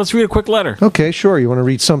back. Let's read a quick letter. Okay, sure. You want to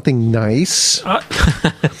read something nice?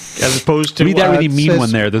 As opposed to Read that really it mean says-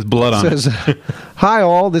 one there. There's blood on it. Says, hi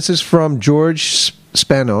all, this is from George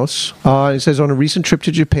Spanos. It says, on a recent trip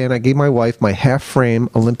to Japan, I gave my wife my half-frame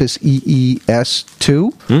Olympus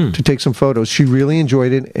EES2 to take some photos. She really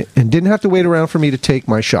enjoyed it and didn't have to wait around for me to take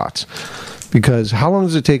my shots. Because how long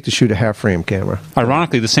does it take to shoot a half-frame camera?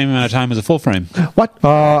 Ironically, the same amount of time as a full frame. What?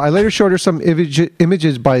 I later showed her some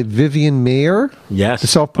images by Vivian Mayer, Yes. the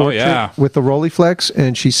self-portrait Oh, yeah. with the Rolleiflex,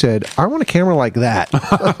 and she said, I want a camera like that.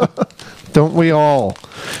 Don't we all?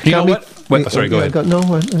 You know Got me- what? Wait, sorry, go ahead. No, I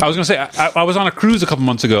was going to say, I was on a cruise a couple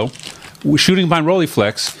months ago, shooting behind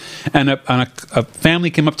Rolleiflex, and a family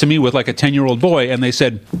came up to me with like a 10-year-old boy, and they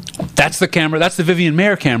said, "That's the camera. That's the Vivian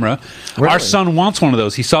Mayer camera. Really? Our son wants one of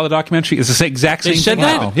those. He saw the documentary. It's the exact same They said thing."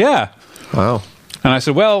 that? Yeah. Wow. And I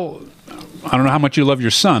said, "Well, I don't know how much you love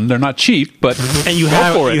your son. They're not cheap, but And you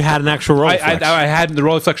go for it." had an actual roll. I had the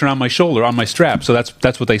Rolleiflex around my shoulder, on my strap, so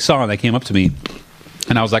that's what they saw, and they came up to me.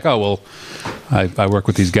 And I was like, oh, well, I work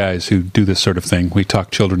with these guys who do this sort of thing. We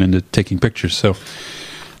talk children into taking pictures, so...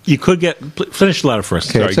 You could finish the letter first.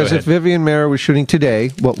 Okay, Sorry, it go says ahead. if Vivian Mayer was shooting today,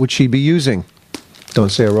 what would she be using? Don't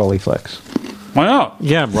say a Rolleiflex. Why not?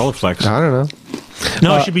 Yeah, Rolleiflex. I don't know.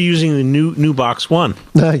 No, I should be using the new Box One.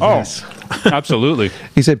 Yes. Absolutely.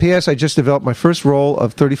 He said, P.S. I just developed my first roll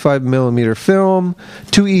of 35mm film.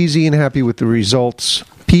 Too easy and happy with the results.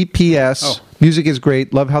 P.P.S. Music is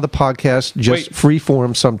great. Love how the podcast just Wait. free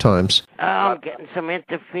form sometimes. Oh, I'm getting some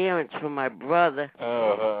interference from my brother.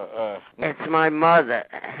 It's my mother.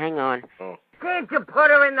 Hang on. Can't you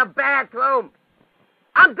put her in the bathroom?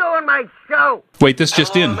 I'm doing my show. Wait, this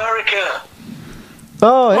just in. America.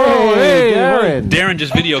 Oh, hey, Darren. Darren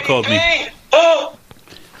just video called me. Oh,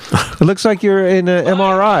 It looks like you're in an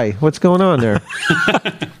MRI. What's going on there?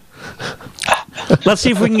 Let's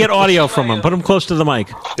see if we can get audio from him. Put him close to the mic.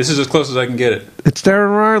 This is as close as I can get it. It's Darren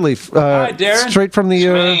Riley. Hi, Darren. Straight from the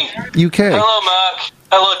me. UK. hello, Mark.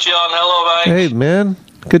 Hello, John. Hello, Mike. Hey, man.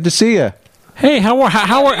 Good to see you. Hey, how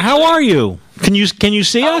are you? Can you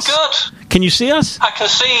see I'm us? good. Can you see us? I can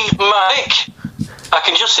see Mike. I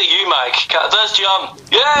can just see you, Mike. There's John.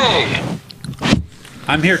 Yay!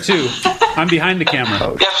 I'm here too. I'm behind the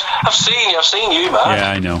camera. Yeah, I've seen you, Mark.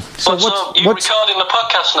 Yeah, I know. So You recording the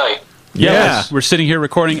podcast now? Yes, we're sitting here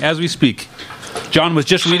recording as we speak. John was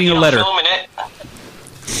just reading a You're letter. filming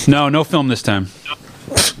it? No film this time.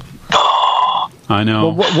 I know.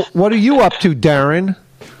 Well, what are you up to, Darren?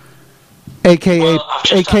 AKA Well, I've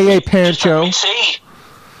just AKA had Pancho. my tea.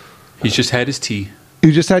 He's just had his tea.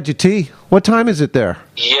 You just had your tea. What time is it there?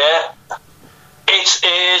 Yeah. It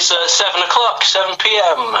is 7 o'clock, 7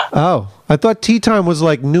 p.m. Oh, I thought tea time was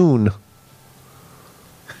like noon.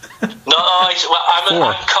 No,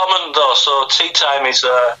 I'm common though, so tea time is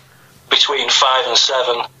between 5 and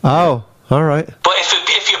 7. Oh, all right. But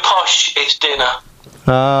if you're posh, it's dinner.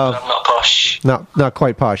 Oh, I'm not posh. not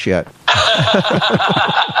quite posh yet.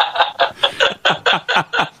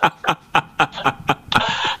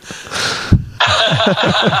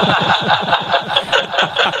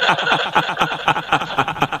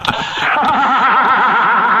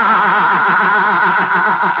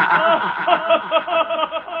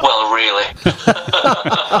 Well, really.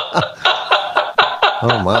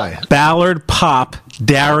 Oh my. Ballard Pop,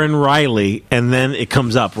 Darren Riley, and then it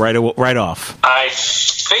comes up right off. I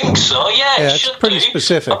think so, yeah. Yeah, It it's should pretty do.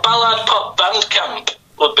 specific. A Ballard Pop Bandcamp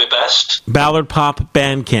would be best. Ballard Pop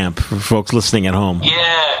Bandcamp for folks listening at home.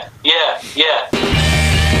 Yeah.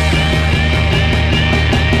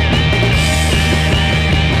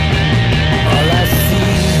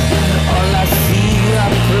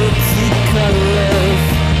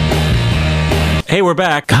 Hey, we're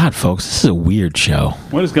back. God, folks, this is a weird show.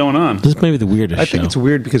 What is going on? This is maybe the weirdest I show. think it's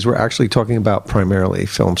weird because we're actually talking about primarily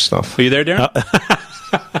film stuff. Are you there, Darren?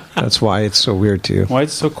 That's why it's so weird to you. Why is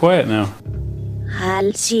it so quiet now?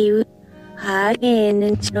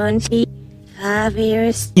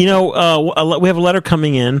 You know, we have a letter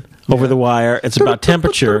coming in over the wire. It's about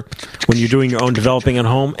temperature when you're doing your own developing at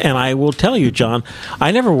home. And I will tell you, John,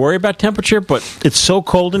 I never worry about temperature, but it's so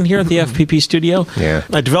cold in here at the FPP studio. Yeah.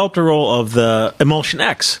 I developed a roll of the Emulsion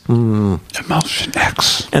X. Emulsion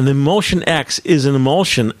X. And the Emulsion X is an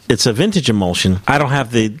emulsion. It's a vintage emulsion. I don't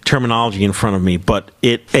have the terminology in front of me, but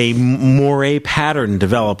a moire pattern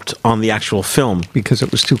developed on the actual film. Because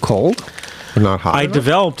it was too cold? Or not hot I enough?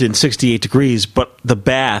 developed in 68 degrees, but the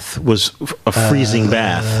bath was a freezing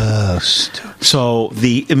bath. Oh, stupid. So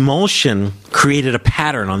the emulsion created a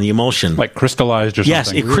pattern on the emulsion. Like crystallized or something.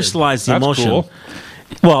 Yes, it crystallized the That's emulsion. cool.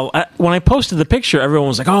 Well, when I posted the picture, everyone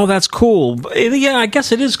was like, "Oh, that's cool." Yeah, I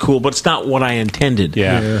guess it is cool, but it's not what I intended.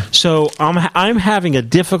 Yeah. So I'm having a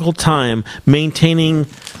difficult time maintaining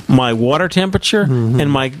my water temperature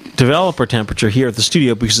and my developer temperature here at the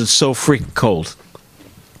studio because it's so freaking cold.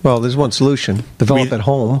 Well, there's one solution. Develop at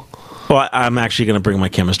home. Well, I'm actually going to bring my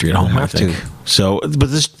chemistry at home, I have think. to. So, but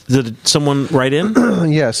did someone write in?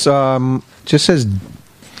 Yes. Just says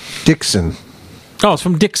Dixon. Oh, it's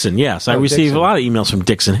from Dixon, yes. I receive Dixon. a lot of emails from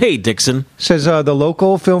Dixon. Hey, Dixon. Says the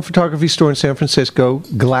local film photography store in San Francisco,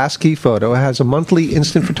 Glaskey Photo, has a monthly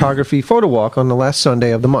instant photography photo walk on the last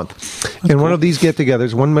Sunday of the month. In one of these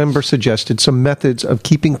get-togethers, one member suggested some methods of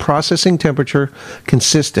keeping processing temperature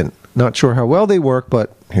consistent. Not sure how well they work,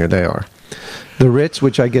 but here they are. The Ritz,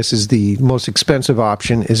 which I guess is the most expensive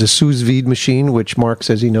option, is a sous vide machine, which Mark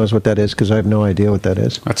says he knows what that is because I have no idea what that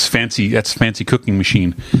is. That's fancy. That's fancy cooking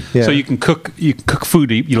machine. Yeah. So you can cook food.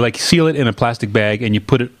 You like seal it in a plastic bag and you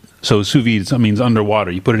put it. So sous vide means underwater.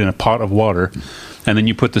 You put it in a pot of water, and then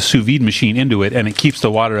you put the sous vide machine into it, and it keeps the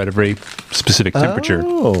water at a very specific temperature.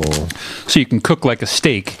 Oh, So you can cook like a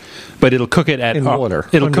steak, but it'll cook it at In water.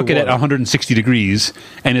 It'll cook it at Underwater. 160 degrees,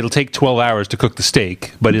 and it'll take 12 hours to cook the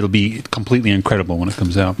steak, but it'll be completely incredible when it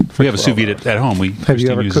comes out. We have a sous vide at home. have you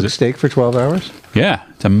Christine ever uses cooked it. steak for 12 hours? Yeah,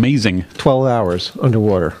 it's amazing. 12 hours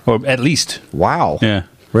underwater. Or at least. Wow. Yeah.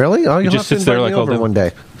 Really? Oh, you'll just have to sits there invite me like all over day. one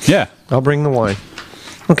day. Yeah. I'll bring the wine.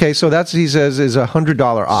 Okay, so that's, he says, is a $100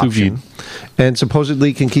 option. And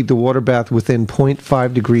supposedly can keep the water bath within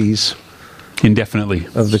 0.5 degrees indefinitely.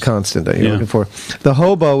 Of the constant that you're Yeah. looking for. The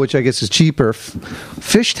hobo, which I guess is cheaper.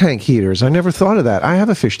 Fish tank heaters. I never thought of that. I have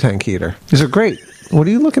a fish tank heater. These are great. What are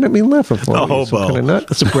you looking at me laughing for? A Are you some hobo. kind of nut?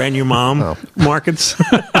 That's a brand new mom markets.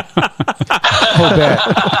 Hobet.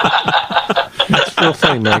 That's real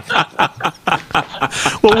funny, Mike.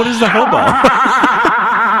 Well, what is the hobo?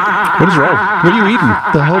 What is wrong? What are you eating?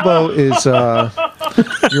 The hobo is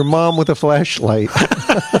your mom with a flashlight.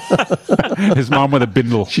 His mom with a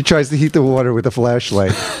bindle. She tries to heat the water with a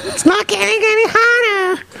flashlight. It's not getting any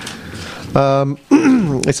hotter.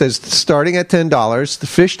 It says starting at $10, the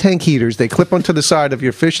fish tank heaters, they clip onto the side of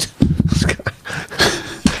your fish.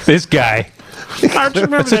 This guy.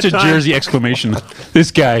 That's such a Jersey exclamation.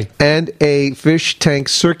 This guy. And a fish tank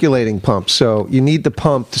circulating pump. So you need the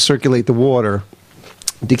pump to circulate the water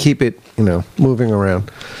to keep it, moving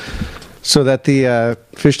around, so that the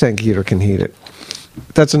fish tank heater can heat it.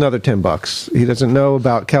 That's another $10. He doesn't know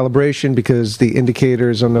about calibration because the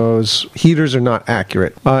indicators on those heaters are not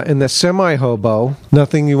accurate. And the semi-hobo,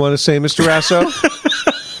 nothing you want to say, Mr. Rasso?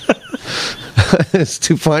 Is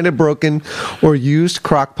to find a broken or used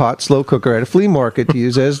crock pot slow cooker at a flea market to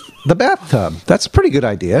use as the bathtub. That's a pretty good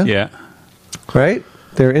idea. Yeah. Right?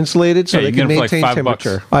 They're insulated so Yeah, they you can can get them for maintain like $5.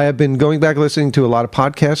 temperature. I have been going back listening to a lot of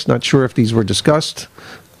podcasts. Not sure if these were discussed.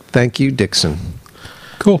 Thank you, Dixon.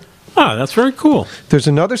 Cool. Oh, that's very cool. There's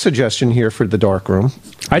another suggestion here for the dark room.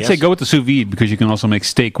 I'd say go with the sous vide because you can also make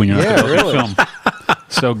steak when you're not Yeah, developing really. film.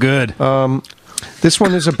 So good. This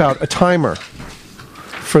one is about a timer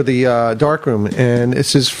for the dark room, and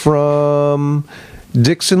this is from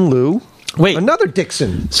Dixon Lou. Wait. Another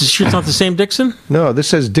Dixon. It's not the same Dixon? No, this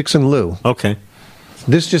says Dixon Lou. Okay.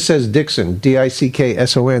 This just says Dixon,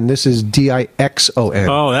 Dickson. This is Dixon.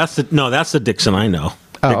 Oh, that's the Dixon I know.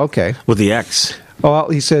 Oh, okay. With the X. Well,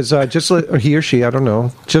 he says, or he or she, I don't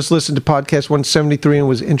know, just listened to podcast 173 and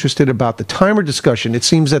was interested about the timer discussion. It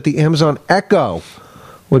seems that the Amazon Echo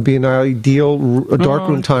would be an ideal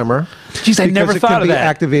darkroom timer. Jeez, I never because thought it of can be that.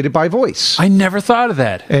 activated by voice. I never thought of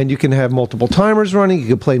that. And you can have multiple timers running. You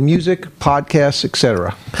can play music, podcasts,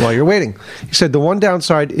 etc. while you're waiting. He said the one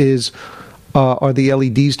downside is, are the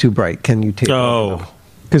LEDs too bright? Can you take? Oh.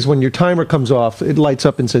 Because when your timer comes off, it lights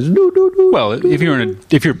up and says, "Doo, doo, doo, Well, if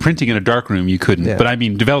you're printing in a dark room, you couldn't. Yeah. But I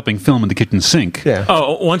mean, developing film in the kitchen sink. Yeah.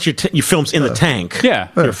 Oh, once your film's in the tank, Yeah.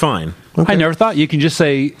 you're fine. I never thought you can just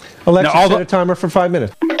say Alexa, Now, set a timer for 5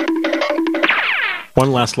 minutes."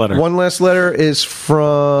 One last letter. One last letter is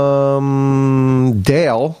from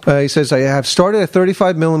Dale. He says, I have started a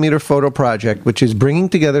 35mm photo project, which is bringing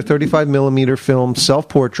together 35mm film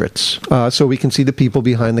self-portraits so we can see the people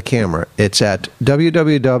behind the camera. It's at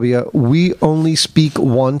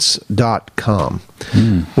www.weonlyspeakonce.com.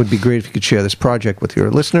 Would be great if you could share this project with your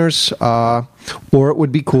listeners, or it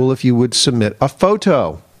would be cool if you would submit a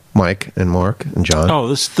photo. Mike and Mark and John. Oh,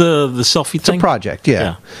 this the selfie thing? Project,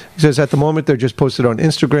 yeah. He says at the moment they're just posted on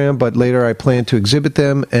Instagram, but later I plan to exhibit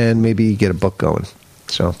them and maybe get a book going.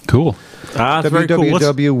 So cool. That's very cool.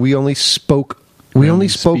 We only spoke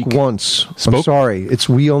once. Spoke? I'm sorry, it's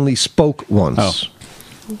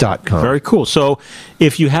weonlyspokeonce.com. Very cool. So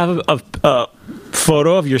if you have a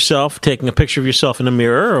photo of yourself, taking a picture of yourself in a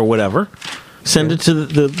mirror or whatever, send it to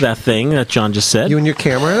that thing that John just said. You and your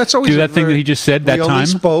camera. That's always Do that thing that he just said that time.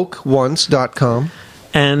 weonlyspokeonce.com.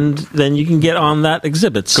 And then you can get on that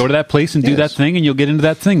exhibits. Go to that place and do that thing, and you'll get into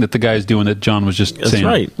that thing that the guy's doing that John was just saying. That's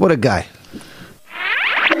right. What a guy.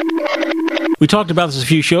 We talked about this a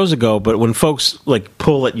few shows ago, but when folks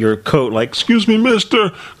pull at your coat, "Excuse me,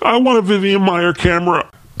 mister, I want a Vivian Maier camera."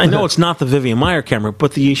 I know it's not the Vivian Maier camera,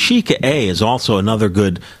 but the Yashica A is also another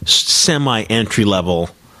good semi-entry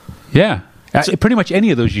level. Yeah. Pretty much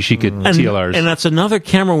any of those Yashica TLRs. And that's another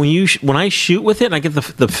camera. When I shoot with it and I get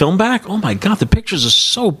the film back, oh my God, the pictures are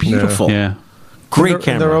so beautiful. Yeah. Great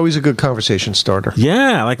camera. They're always a good conversation starter.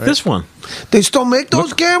 Yeah, like this one. They still make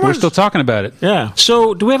those cameras? We're still talking about it. Yeah.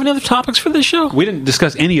 So, do we have any other topics for this show? We didn't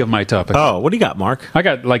discuss any of my topics. Oh, what do you got, Mark? I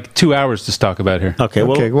got 2 hours to talk about here. Okay,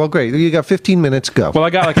 well, great. You got 15 minutes. Go. Well, I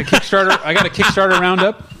got a Kickstarter. I got a Kickstarter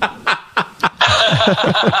roundup.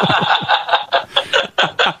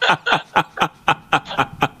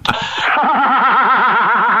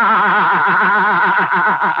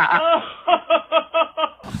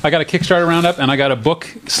 I got a Kickstarter roundup, and I got a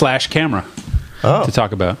book/camera to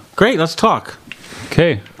talk about. Great, let's talk.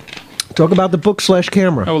 Okay. Talk about the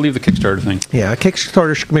book/camera. I will leave the Kickstarter thing. Yeah,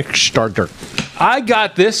 Kickstarter. I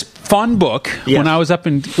got this fun book when I was up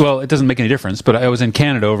in, it doesn't make any difference, but I was in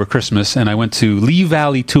Canada over Christmas, and I went to Lee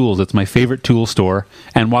Valley Tools. It's my favorite tool store.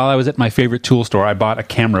 And while I was at my favorite tool store, I bought a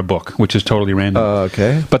camera book, which is totally random.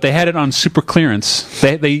 Okay. But they had it on super clearance.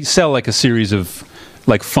 They sell a series of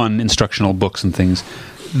like fun instructional books and things.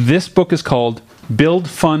 This book is called Build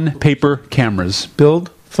Fun Paper Cameras.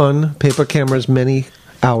 Build fun paper cameras, many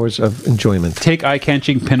hours of enjoyment. Take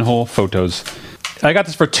eye-catching pinhole photos. I got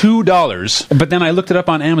this for $2, but then I looked it up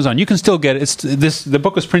on Amazon. You can still get it. The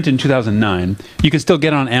book was printed in 2009. You can still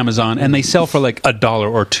get it on Amazon, and they sell for like $1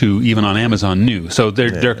 or $2 even on Amazon new. So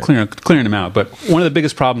they're clearing them out. But one of the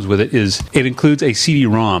biggest problems with it is it includes a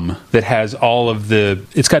CD-ROM that has all of the.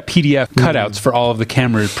 It's got PDF cutouts for all of the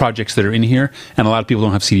camera projects that are in here, and a lot of people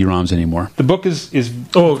don't have CD-ROMs anymore. The book is.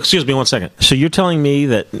 Oh, excuse me, 1 second. So you're telling me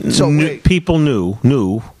that people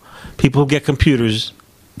who get computers,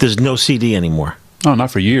 there's no CD anymore? Oh,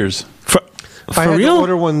 not for years. I had real? to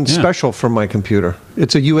order one special from my computer.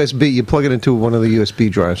 It's a USB. You plug it into one of the USB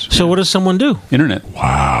drives. So what does someone do? Internet.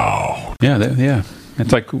 Wow. Yeah.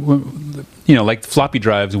 It's like, like floppy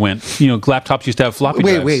drives went. Laptops used to have floppy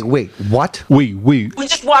drives. Wait. What? We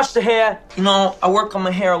just wash the hair. I work on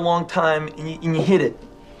my hair a long time, and you hit it.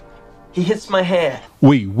 He hits my hair.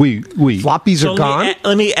 We. Floppies are gone?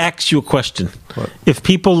 Let me ask you a question. What? If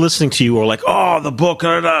people listening to you are like, oh, the book,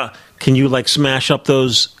 can you like smash up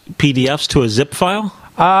those PDFs to a zip file?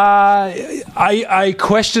 I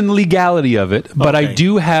question the legality of it, but okay.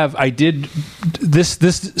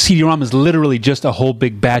 This CD-ROM is literally just a whole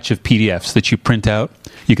big batch of PDFs that you print out.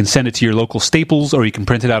 You can send it to your local Staples, or you can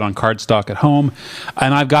print it out on cardstock at home.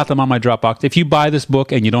 And I've got them on my Dropbox. If you buy this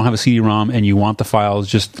book and you don't have a CD-ROM and you want the files,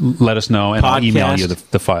 just let us know, and I'll email you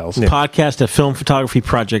the files. Yeah. Podcast at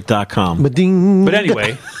filmphotographyproject.com. But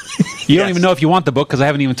anyway, you don't even know if you want the book because I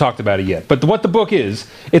haven't even talked about it yet. But what the book is,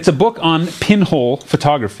 it's a book on pinhole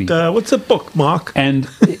photography. What's a book, Mark? And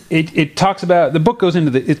it talks about, the book goes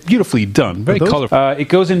into it's beautifully done, very colorful. It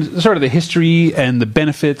goes into sort of the history and the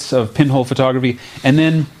benefits of pinhole photography, and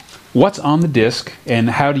then what's on the disc and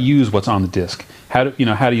how to use what's on the disc. How to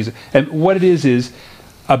use it. And what it is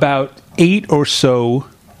about 8 or so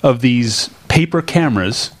of these paper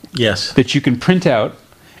cameras that you can print out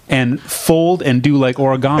and fold and do like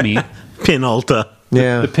origami. Pinolta.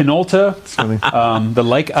 Yeah. The Pinolta, the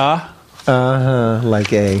Leica.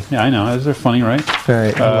 Like a. Yeah, I know. Those are funny, right?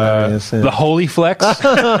 Very hilarious. The Holy Flex.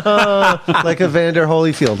 Like a Vander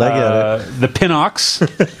Holyfield. I get it. The Pinox.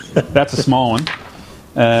 That's a small one.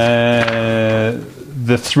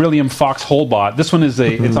 The Thrillium Fox Holbot. This one is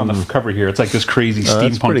it's on the cover here. It's like this crazy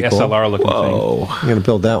steampunk cool. SLR looking thing. I'm going to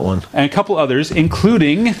build that one. And a couple others,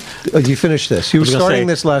 including... you finished this. You were starting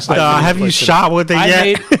this last night. Have you shot with it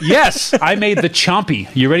yet? Yes, I made the Chompy.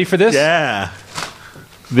 You ready for this? Yeah.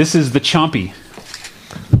 This is the Chompy.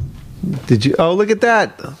 Did you? Oh, look at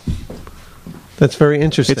that. That's very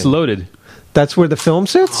interesting. It's loaded. That's where the film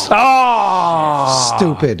sits? Oh!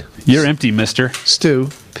 Stupid. You're empty, mister.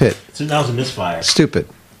 Stupid. So that was a misfire. Stupid.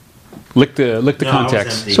 Lick the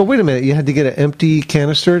contacts. So wait a minute. You had to get an empty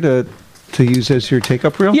canister to use as your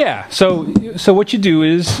take-up reel? Yeah. So what you do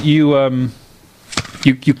is you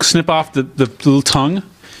snip off the little tongue.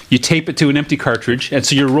 You tape it to an empty cartridge, and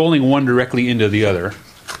so you're rolling one directly into the other.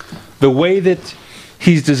 The way that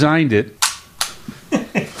he's designed it,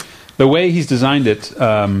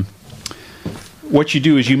 what you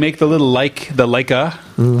do is you make the little the Leica,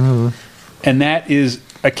 and that is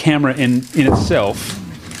a camera in itself.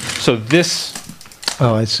 So this...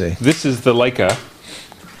 Oh, I see. This is the Leica.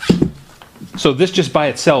 So this just by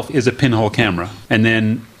itself is a pinhole camera. And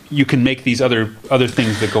then you can make these other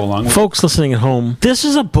things that go along with it. Folks listening at home, this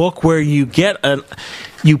is a book where you get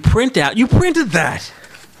you printed that. You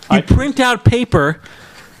print out paper,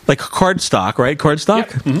 like cardstock, right? Cardstock? Yep.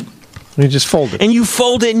 Mm-hmm. You just fold it. And you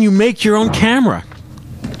fold it and you make your own camera.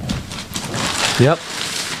 Yep.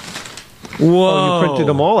 Whoa. Oh, you printed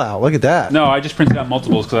them all out. Look at that. No, I just printed out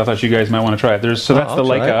multiples because I thought you guys might want to try it. That's the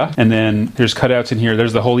Leica, and then there's cutouts in here.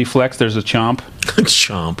 There's the Holy Flex. There's a Chomp.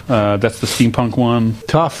 Chomp. That's the steampunk one.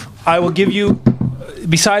 Tough. I will give you,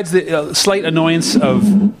 besides the slight annoyance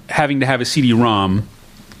of having to have a CD-ROM,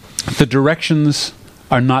 the directions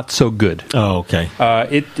are not so good. Oh, okay.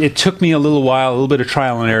 It took me a little bit of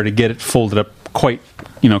trial and error to get it folded up quite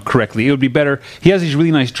correctly. It would be better. He has these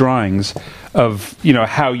really nice drawings of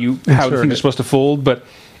how the thing is supposed to fold, but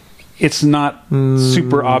it's not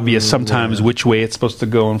super obvious sometimes which way it's supposed to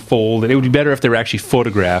go and fold. And it would be better if there were actually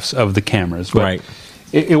photographs of the cameras. But right.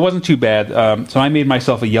 It wasn't too bad. So I made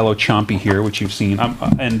myself a yellow Chompy here, which you've seen,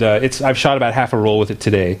 and I've shot about half a roll with it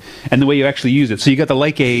today. And the way you actually use it, so you got the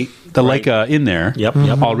Leica in there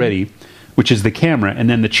already, which is the camera, and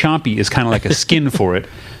then the Chompy is kind of like a skin for it.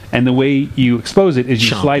 And the way you expose it is you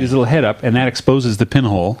slide his little head up, and that exposes the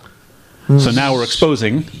pinhole. So now we're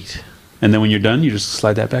exposing, and then when you're done, you just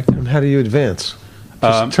slide that back down. And how do you advance?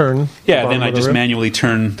 Just turn. Yeah, the then bottom I of the just rim. manually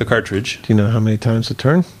turn the cartridge. Do you know how many times to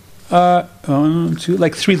turn? 2,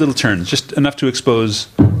 like 3 little turns, just enough to expose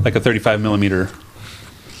like a 35 millimeter.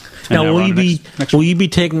 And Now, we're will on you the be next will you be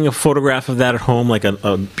taking a photograph of that at home, like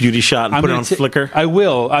a beauty shot, and put it on Flickr? I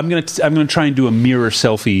will. I'm gonna try and do a mirror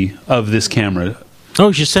selfie of this camera. Oh,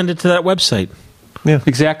 you should send it to that website. Yeah,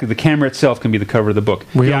 exactly. The camera itself can be the cover of the book.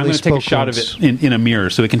 We I'm only going to take a spoke shot once. of it in a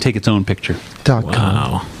mirror so it can take its own picture.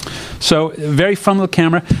 Wow. So, very fun little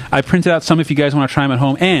camera. I printed out some if you guys want to try them at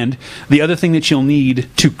home. And the other thing that you'll need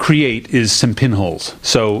to create is some pinholes.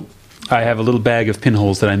 So, I have a little bag of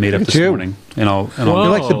pinholes that I made up this morning. And I'll You're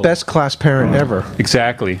like the best class parent ever.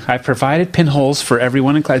 Exactly. I provided pinholes for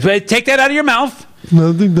everyone in class. Wait, take that out of your mouth.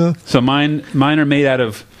 Nothing. No. So mine are made out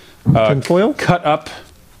of tinfoil, cut up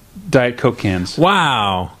Diet Coke cans.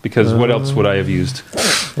 Wow. Because what else would I have used?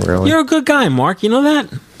 Really? You're a good guy, Mark. You know that?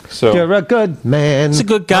 So You're a good man. He's a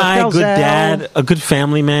good guy, Mark good Dalzell. dad, a good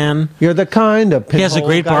family man. You're the kind of He has a pinhole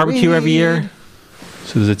great guy barbecue we every year.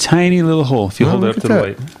 So there's a tiny little hole if you hold it up look to at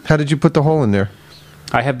the that. light. How did you put the hole in there?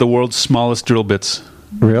 I have the world's smallest drill bits.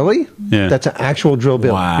 Really? Yeah. That's an actual drill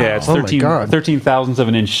bit. Wow. Yeah, it's Oh my 13 God. 13,000ths of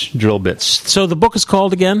an inch drill bits. So the book is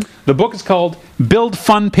called again? The book is called Build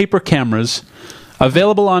Fun Paper Cameras.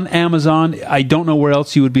 Available on Amazon. I don't know where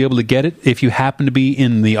else you would be able to get it. If you happen to be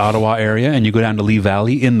in the Ottawa area and you go down to Lee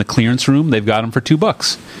Valley in the clearance room, they've got them for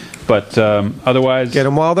 $2. But otherwise... Get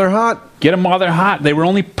them while they're hot. Get them while they're hot. They were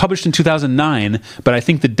only published in 2009, but I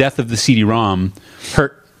think the death of the CD-ROM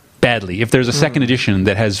hurt badly. If there's a second edition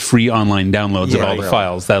that has free online downloads of all the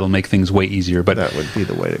files, that'll make things way easier. But that would be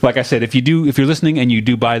the way to go. Like I said, if you're listening and you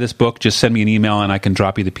do buy this book, just send me an email and I can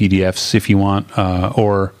drop you the PDFs if you want,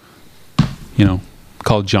 or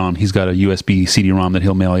call John. He's got a USB CD-ROM that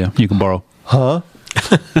he'll mail you. You can borrow. Huh?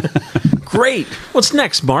 Great. What's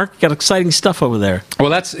next, Mark? Got exciting stuff over there. Well,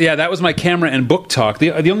 that was my camera and book talk.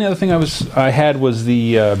 The only other thing I had was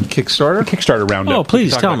the Kickstarter? Kickstarter roundup. Oh, please We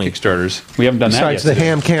can talk tell about me. Kickstarters. We haven't done Besides that the yet.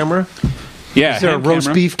 ham camera? Yeah, Is there a ham roast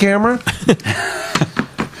camera. beef camera?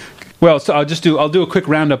 Well, so I'll do a quick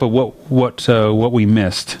roundup of what we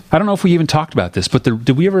missed. I don't know if we even talked about this, but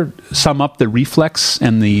did we ever sum up the Reflex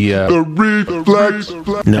and the Reflex?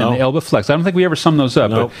 and the Elba Flex? I don't think we ever summed those up.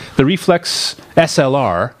 Nope. But the Reflex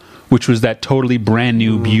SLR, which was that totally brand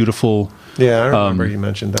new, beautiful. Yeah, I remember you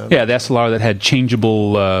mentioned that. Yeah, the SLR that had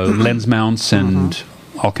changeable lens mounts and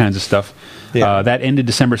all kinds of stuff. Yeah. That ended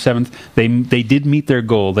December 7th. They did meet their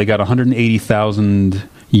goal. They got 180,000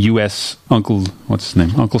 U.S. Uncle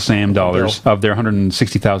Sam dollars of their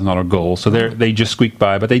 $160,000 goal. So they just squeaked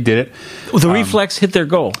by, but they did it. The Reflex hit their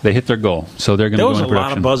goal. They hit their goal, so they're going to There go was a into lot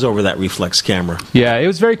production. of buzz over that Reflex camera. Yeah, it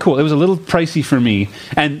was very cool. It was a little pricey for me,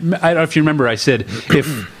 and I don't know if you remember. I said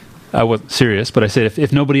if I wasn't serious, but I said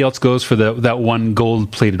if nobody else goes for that one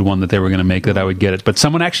gold-plated one that they were going to make, that I would get it. But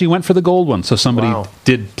someone actually went for the gold one, so somebody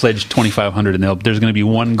did pledge $2,500, and there's going to be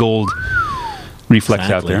one gold Reflex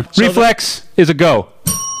Exactly. out there. So Reflex is a go.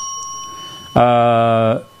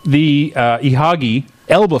 The Ihagee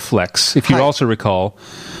Elba Flex, if you also recall,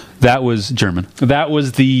 that was German. That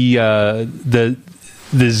was the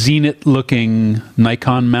Zenith-looking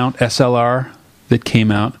Nikon mount SLR that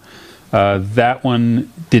came out. That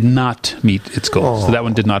one did not meet its goal, so that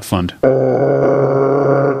one did not fund.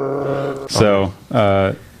 So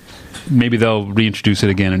maybe they'll reintroduce it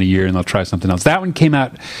again in a year and they'll try something else. That one came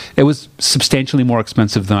out, it was substantially more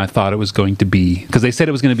expensive than I thought it was going to be, because they said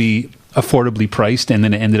it was going to be affordably priced, and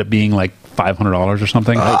then it ended up being like $500 or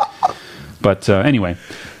something. But anyway,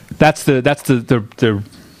 that's the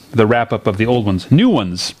wrap up of the old ones. New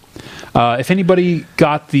ones. If anybody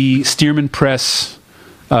got the Stearman Press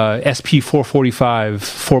SP445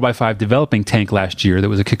 4x5 developing tank last year, that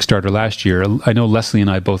was a Kickstarter last year, I know Leslie and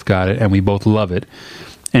I both got it, and we both love it.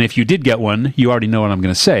 And if you did get one, you already know what I'm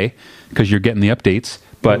going to say, because you're getting the updates.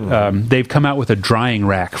 But they've come out with a drying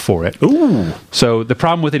rack for it. Ooh! So the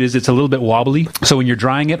problem with it is it's a little bit wobbly. So when you're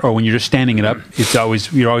drying it, or when you're just standing it up, you're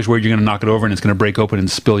always worried you're going to knock it over and it's going to break open and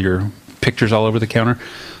spill your pictures all over the counter.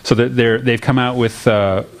 So they've come out with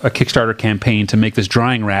a Kickstarter campaign to make this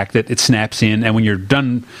drying rack that it snaps in, and when you're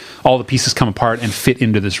done, all the pieces come apart and fit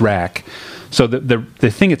into this rack. So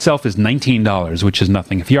the thing itself is $19, which is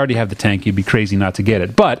nothing. If you already have the tank, you'd be crazy not to get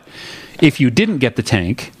it. But if you didn't get the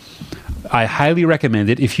tank, I highly recommend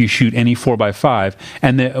it if you shoot any 4x5.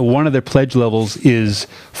 And one of their pledge levels is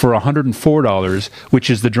for $104, which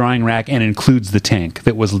is the drying rack and includes the tank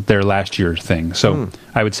that was their last year's thing. So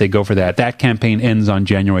I would say go for that. That campaign ends on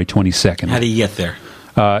January 22nd. How do you get there?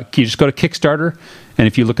 You just go to Kickstarter, and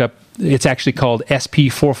if you look up, it's actually called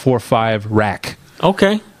SP445 Rack.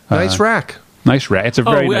 Okay. Nice rack. Nice rack. It's a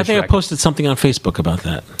very nice I think rack. I posted something on Facebook about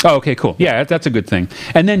that. Oh, okay, cool. Yeah, that's a good thing.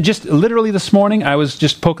 And then just literally this morning, I was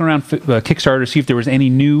just poking around Kickstarter to see if there was any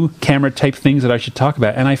new camera type things that I should talk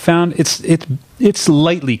about, and I found it's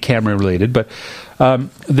lightly camera related, but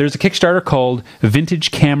there's a Kickstarter called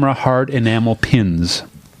Vintage Camera Hard Enamel Pins.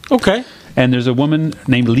 Okay. And there's a woman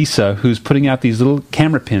named Lisa who's putting out these little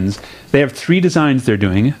camera pins. They have 3 designs they're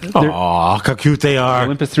doing. Aw, how cute they are.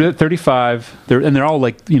 Olympus 35, they're all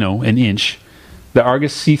like, an inch. The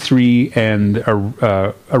Argus C3 and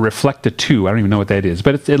a Reflecta 2. I don't even know what that is,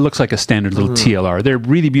 but it looks like a standard little TLR. They're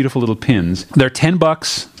really beautiful little pins. They're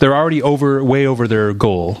 $10. They're already way over their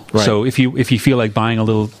goal. Right. So if you feel like buying a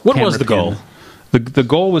little, What camera was the pin, goal? The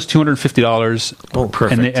goal was $250. Oh,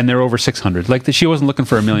 perfect. And they're over $600. Like she wasn't looking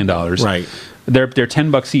for $1 million. Right. They're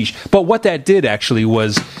 $10 each. But what that did actually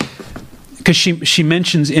was, because she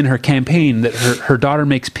mentions in her campaign that her daughter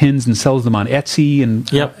makes pins and sells them on Etsy,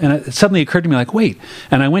 and it suddenly occurred to me, like, wait.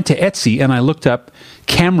 And I went to Etsy and I looked up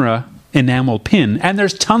camera enamel pin, and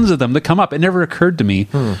there's tons of them that come up. It never occurred to me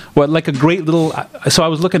what, like, a great little. So I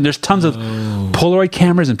was looking. There's tons of Polaroid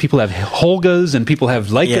cameras, and people have Holgas, and people have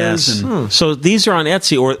Leicas. Yes. And So these are on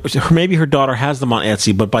Etsy, or maybe her daughter has them on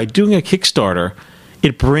Etsy. But by doing a Kickstarter,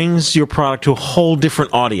 it brings your product to a whole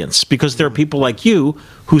different audience, because there are people like you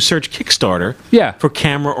who search Kickstarter for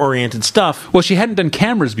camera-oriented stuff. Well, she hadn't done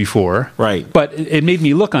cameras before. Right. But it made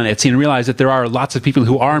me look on Etsy and realize that there are lots of people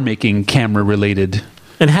who are making camera-related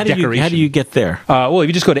And how do decoration. you get there? Well, if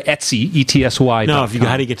you just go to Etsy, ETSY. No,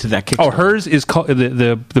 how do you get to that Kickstarter? Oh, hers is called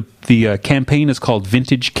the campaign is called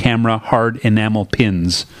Vintage Camera Hard Enamel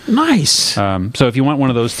Pins. Nice. So if you want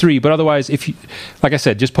one of those 3, but otherwise, if you, like I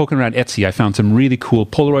said, just poking around Etsy, I found some really cool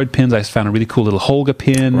Polaroid pins. I found a really cool little Holga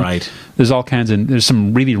pin. Right. There's all kinds, and there's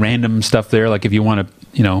some really random stuff there. Like if you want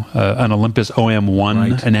an Olympus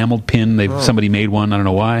OM1 enameled pin, somebody made one. I don't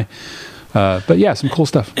know why. But yeah, some cool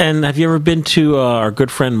stuff. And have you ever been to our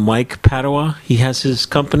good friend Mike Padua? He has his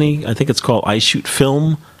company. I think it's called I Shoot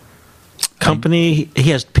Film Company.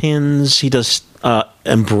 He has pins. He does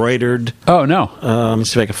embroidered. Oh, no. Let me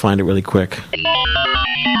see if I can find it really quick.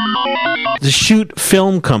 The Shoot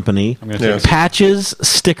Film Company. Patches,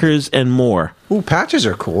 stickers, and more. Ooh, patches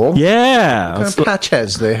are cool. Yeah. What kind of patch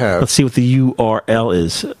heads they have? Let's see what the URL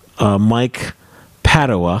is. Mike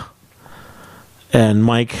Padua. And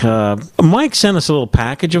Mike sent us a little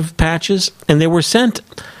package of patches, and they were sent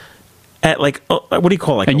at what do you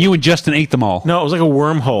call it? And you and Justin ate them all. No, it was like a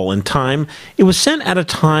wormhole in time. It was sent at a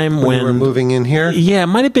time when we were moving in here. Yeah, it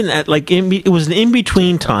might have been at it was an in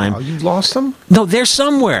between time. Oh, you lost them? No, they're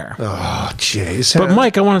somewhere. Oh, jeez. But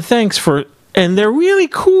Mike, I want to thanks for, and they're really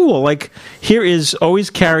cool. Like here is always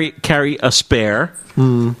carry a spare.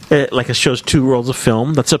 Like it shows 2 rolls of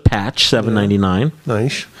film. That's a patch, $7.99.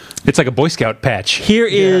 Nice. It's like a Boy Scout patch. Here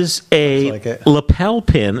is a lapel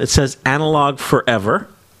pin. It says Analog Forever.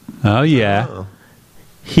 Oh, yeah. Oh.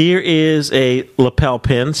 Here is a lapel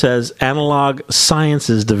pin. It says Analog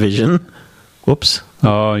Sciences Division. Whoops.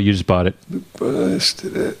 Oh, you just bought it.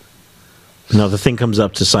 Busted it. No, the thing comes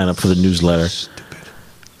up to sign up for the newsletter.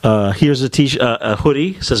 Here's a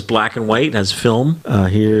hoodie. It says black and white. It has film.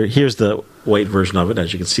 Here's the white version of it.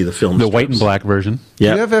 As you can see, the film. The white and black version.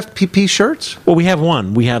 Yeah. Do you have FPP shirts? Well, we have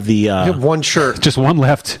one. We have the. You have one shirt. Just one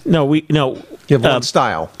left. No. You have one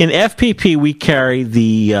style. In FPP, we carry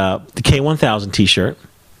the K1000 T-shirt.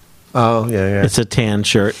 Oh yeah. It's a tan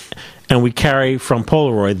shirt, and we carry from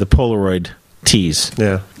Polaroid the Polaroid tees.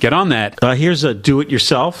 Yeah. Get on that. Here's a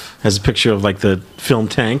do-it-yourself. Has a picture of like the film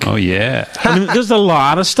tank. Oh yeah. I mean, there's a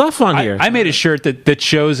lot of stuff on here. I made a shirt that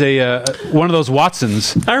shows a one of those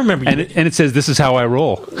Watsons. I remember. And it says, "This is how I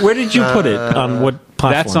roll." Where did you put it? On what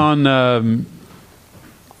platform? That's on.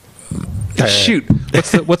 Shoot,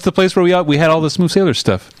 what's the place where we had all the Smooth Sailor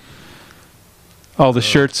stuff? All the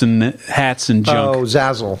shirts and hats and junk. Oh,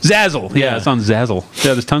 Zazzle. Zazzle. Yeah, it's on Zazzle.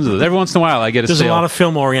 Yeah, there's tons of those. Every once in a while I get a There's sale. a lot of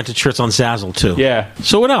film-oriented shirts on Zazzle, too. Yeah.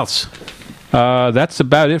 So what else? That's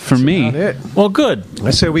about it for me. About it. Well, good.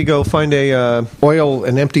 I say we go find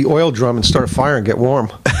an empty oil drum and start a fire and get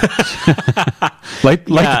warm. Like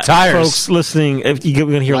the tires. Folks listening, you're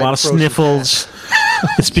going to hear a lot of sniffles.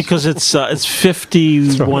 It's because it's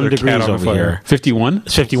 51 degrees over here. 51?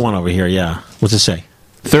 It's 51 over here, yeah. What's it say?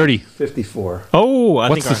 30. 54. Oh,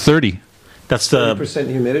 what's the 30? That's the 30%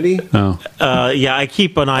 humidity. Oh, yeah. I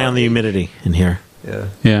keep an eye on the humidity in here.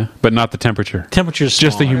 Yeah, but not the temperature. Temperature's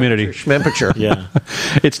just the humidity. Temperature. Yeah,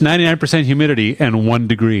 it's 99% humidity and 1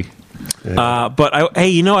 degree. Yeah. But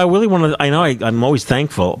I really want to. I know I'm always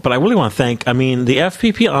thankful, but I really want to thank. I mean, the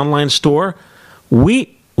FPP online store.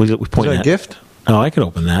 We point that a gift? Oh, I could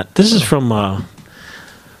open that. This is from.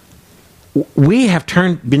 we have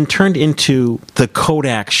been turned into the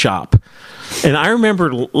Kodak shop. And I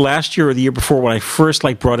remember last year or the year before when I first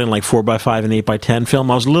brought in 4x5 and 8x10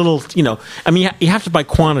 film, I was a little, I mean, you have to buy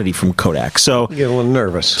quantity from Kodak. So you get a little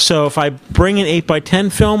nervous. So if I bring an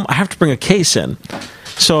 8x10 film, I have to bring a case in.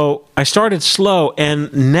 So I started slow,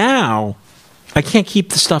 and now I can't keep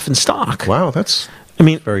the stuff in stock. Wow, that's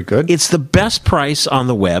very good. It's the best price on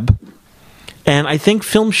the web, and I think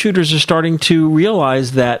film shooters are starting to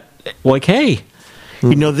realize that, hey,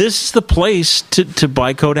 this is the place to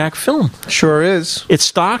buy Kodak film. Sure is. It's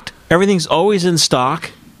stocked. Everything's always in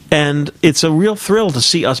stock, and it's a real thrill to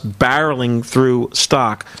see us barreling through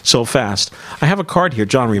stock so fast. I have a card here,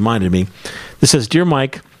 John reminded me, that says, "Dear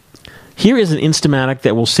Mike, here is an Instamatic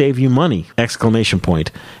that will save you money! !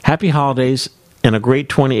 Happy holidays and a great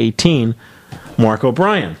 2018, Mark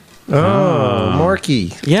O'Brien." Oh,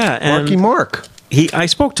 Marky. Yeah. And Mark. I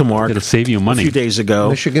spoke to Mark. It'll save you money. A few days ago.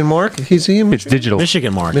 Michigan Mark? It's digital.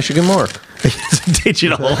 Michigan Mark. Michigan Mark. It's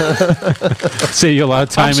digital. Save you a lot of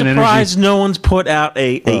time and energy. I'm surprised no one's put out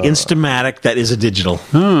a Instamatic that is a digital.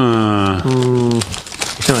 Ooh.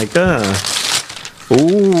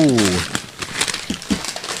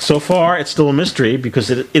 So far, it's still a mystery because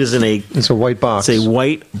it is in a... It's a white box. It's a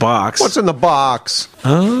white box. What's in the box?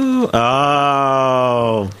 Oh.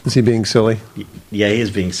 Is he being silly? Yeah, he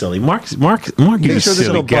is being silly. Mark is Make a sure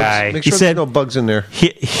silly no guy. Bugs. Make sure there's no bugs in there.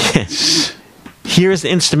 Here's the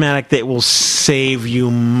Instamatic that will save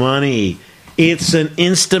you money. It's an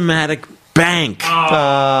Instamatic bank.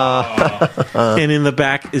 And in the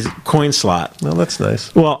back is coin slot. Well, that's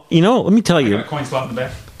nice. Well, let me tell you. A coin slot in the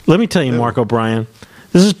back. Let me tell you, Mark O'Brien.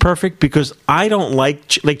 This is perfect because I don't like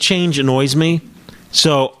change annoys me.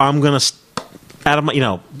 So I'm going to, out of my,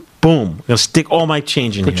 boom, I'm going to stick all my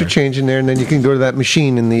change in here. Put your change in there, and then you can go to that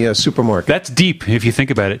machine in the supermarket. That's deep if you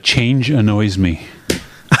think about it. Change annoys me.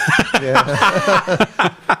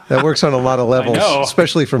 That works on a lot of levels,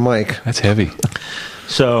 especially for Mike. That's heavy.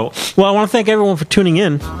 So, I want to thank everyone for tuning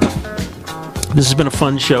in. This has been a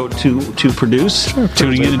fun show to produce. Sure,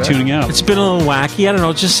 tuning in and tuning out. It's been a little wacky. I don't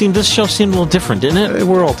know. This show seemed a little different, didn't it?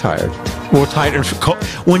 We're all tired. We're tired and cold.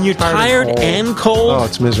 When you're tired and cold. Oh,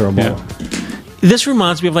 it's miserable. Yeah. This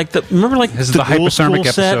reminds me of remember this is the hypothermic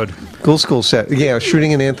episode. Ghoul School set. Yeah,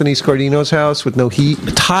 shooting in Anthony Scardino's house with no heat.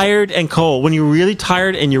 Tired and cold. When you're really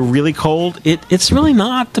tired and you're really cold, it's really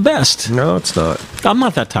not the best. No, it's not. I'm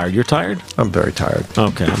not that tired. You're tired? I'm very tired.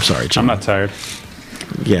 Okay, I'm sorry, Jim. I'm not tired.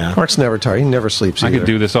 Yeah. Mark's never tired. He never sleeps either. I could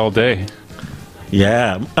do this all day.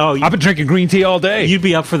 Yeah. Oh, I've been drinking green tea all day. You'd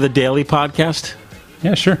be up for the daily podcast?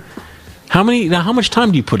 Yeah, sure. How much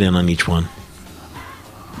time do you put in on each one?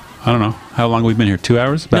 I don't know. How long have we been here? 2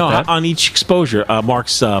 hours? About that? On each exposure.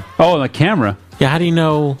 Mark's... on the camera? Yeah, how do you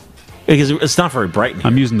know... Because it's not very bright in here.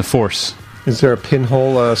 I'm using the Force. Is there a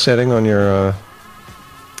pinhole setting on your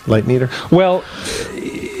light meter? Well,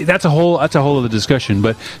 that's a whole other discussion.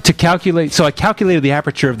 But to calculate... So I calculated the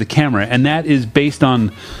aperture of the camera, and that is based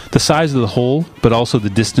on the size of the hole, but also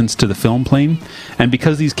the distance to the film plane. And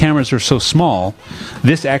because these cameras are so small,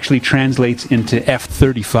 this actually translates into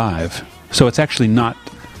f/35. So it's actually not...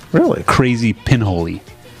 Really? Crazy pinhole-y.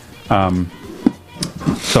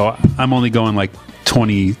 So I'm only going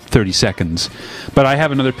 20, 30 seconds. But I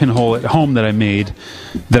have another pinhole at home that I made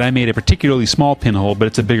a particularly small pinhole, but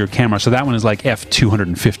it's a bigger camera. So that one is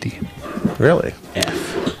f/250. Really?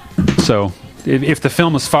 F. So if the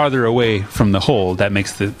film is farther away from the hole, that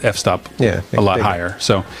makes the f-stop a lot bigger. higher.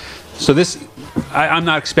 So this, I'm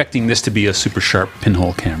not expecting this to be a super sharp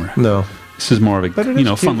pinhole camera. No. This is more of a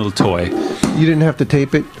fun little toy. You didn't have to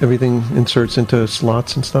tape it? Everything inserts into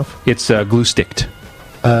slots and stuff? It's glue sticked.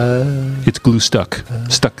 It's glue stick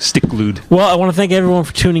glued. Well, I want to thank everyone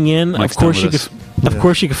for tuning in. Mike's of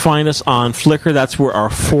course, you can find us on Flickr. That's where our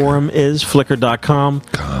forum is. Flickr.com,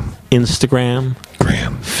 Instagram,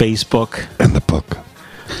 Facebook, and the book.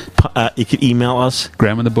 You can email us.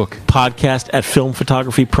 Graham and the book.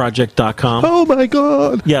 podcast@filmphotographyproject.com. Oh my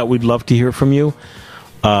God! Yeah, we'd love to hear from you.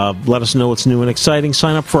 Let us know what's new and exciting.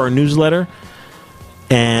 Sign up for our newsletter.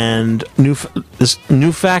 And this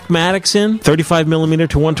new Factmatics in 35mm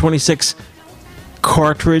to 126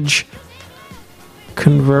 cartridge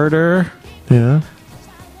converter. Yeah.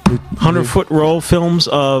 100-foot roll films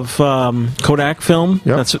of Kodak film.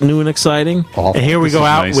 Yep. That's new and exciting. Awful. And here we go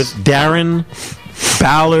out with Darren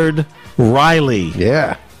Ballard Riley.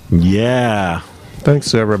 Yeah. Yeah.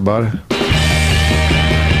 Thanks, everybody.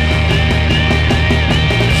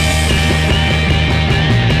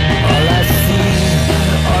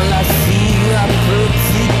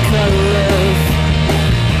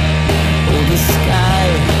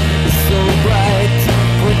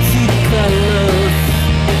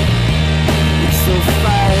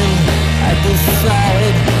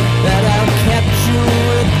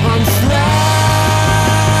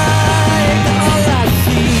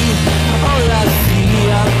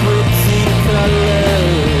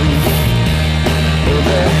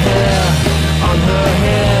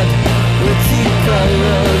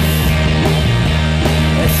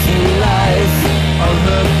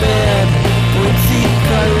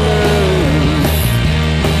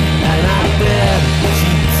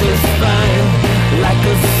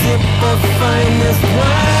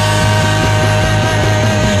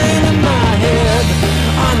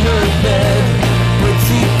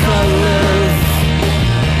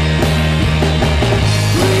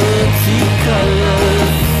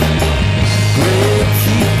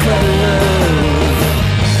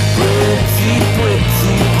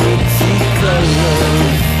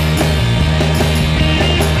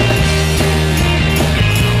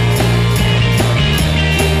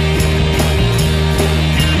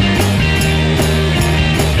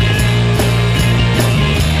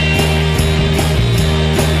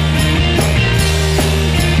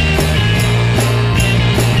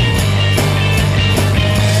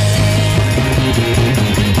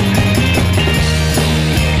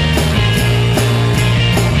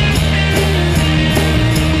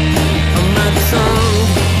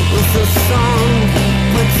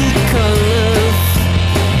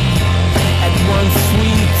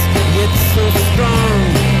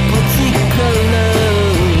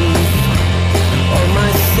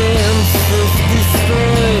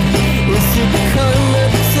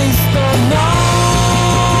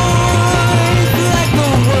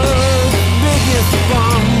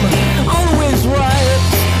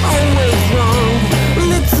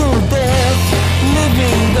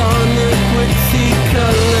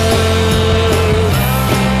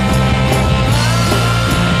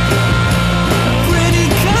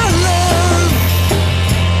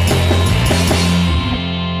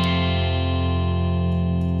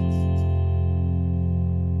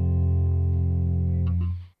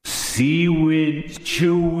 See you in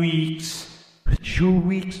 2 weeks. 2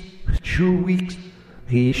 weeks. 2 weeks.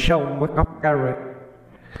 He shall wake up Garrett.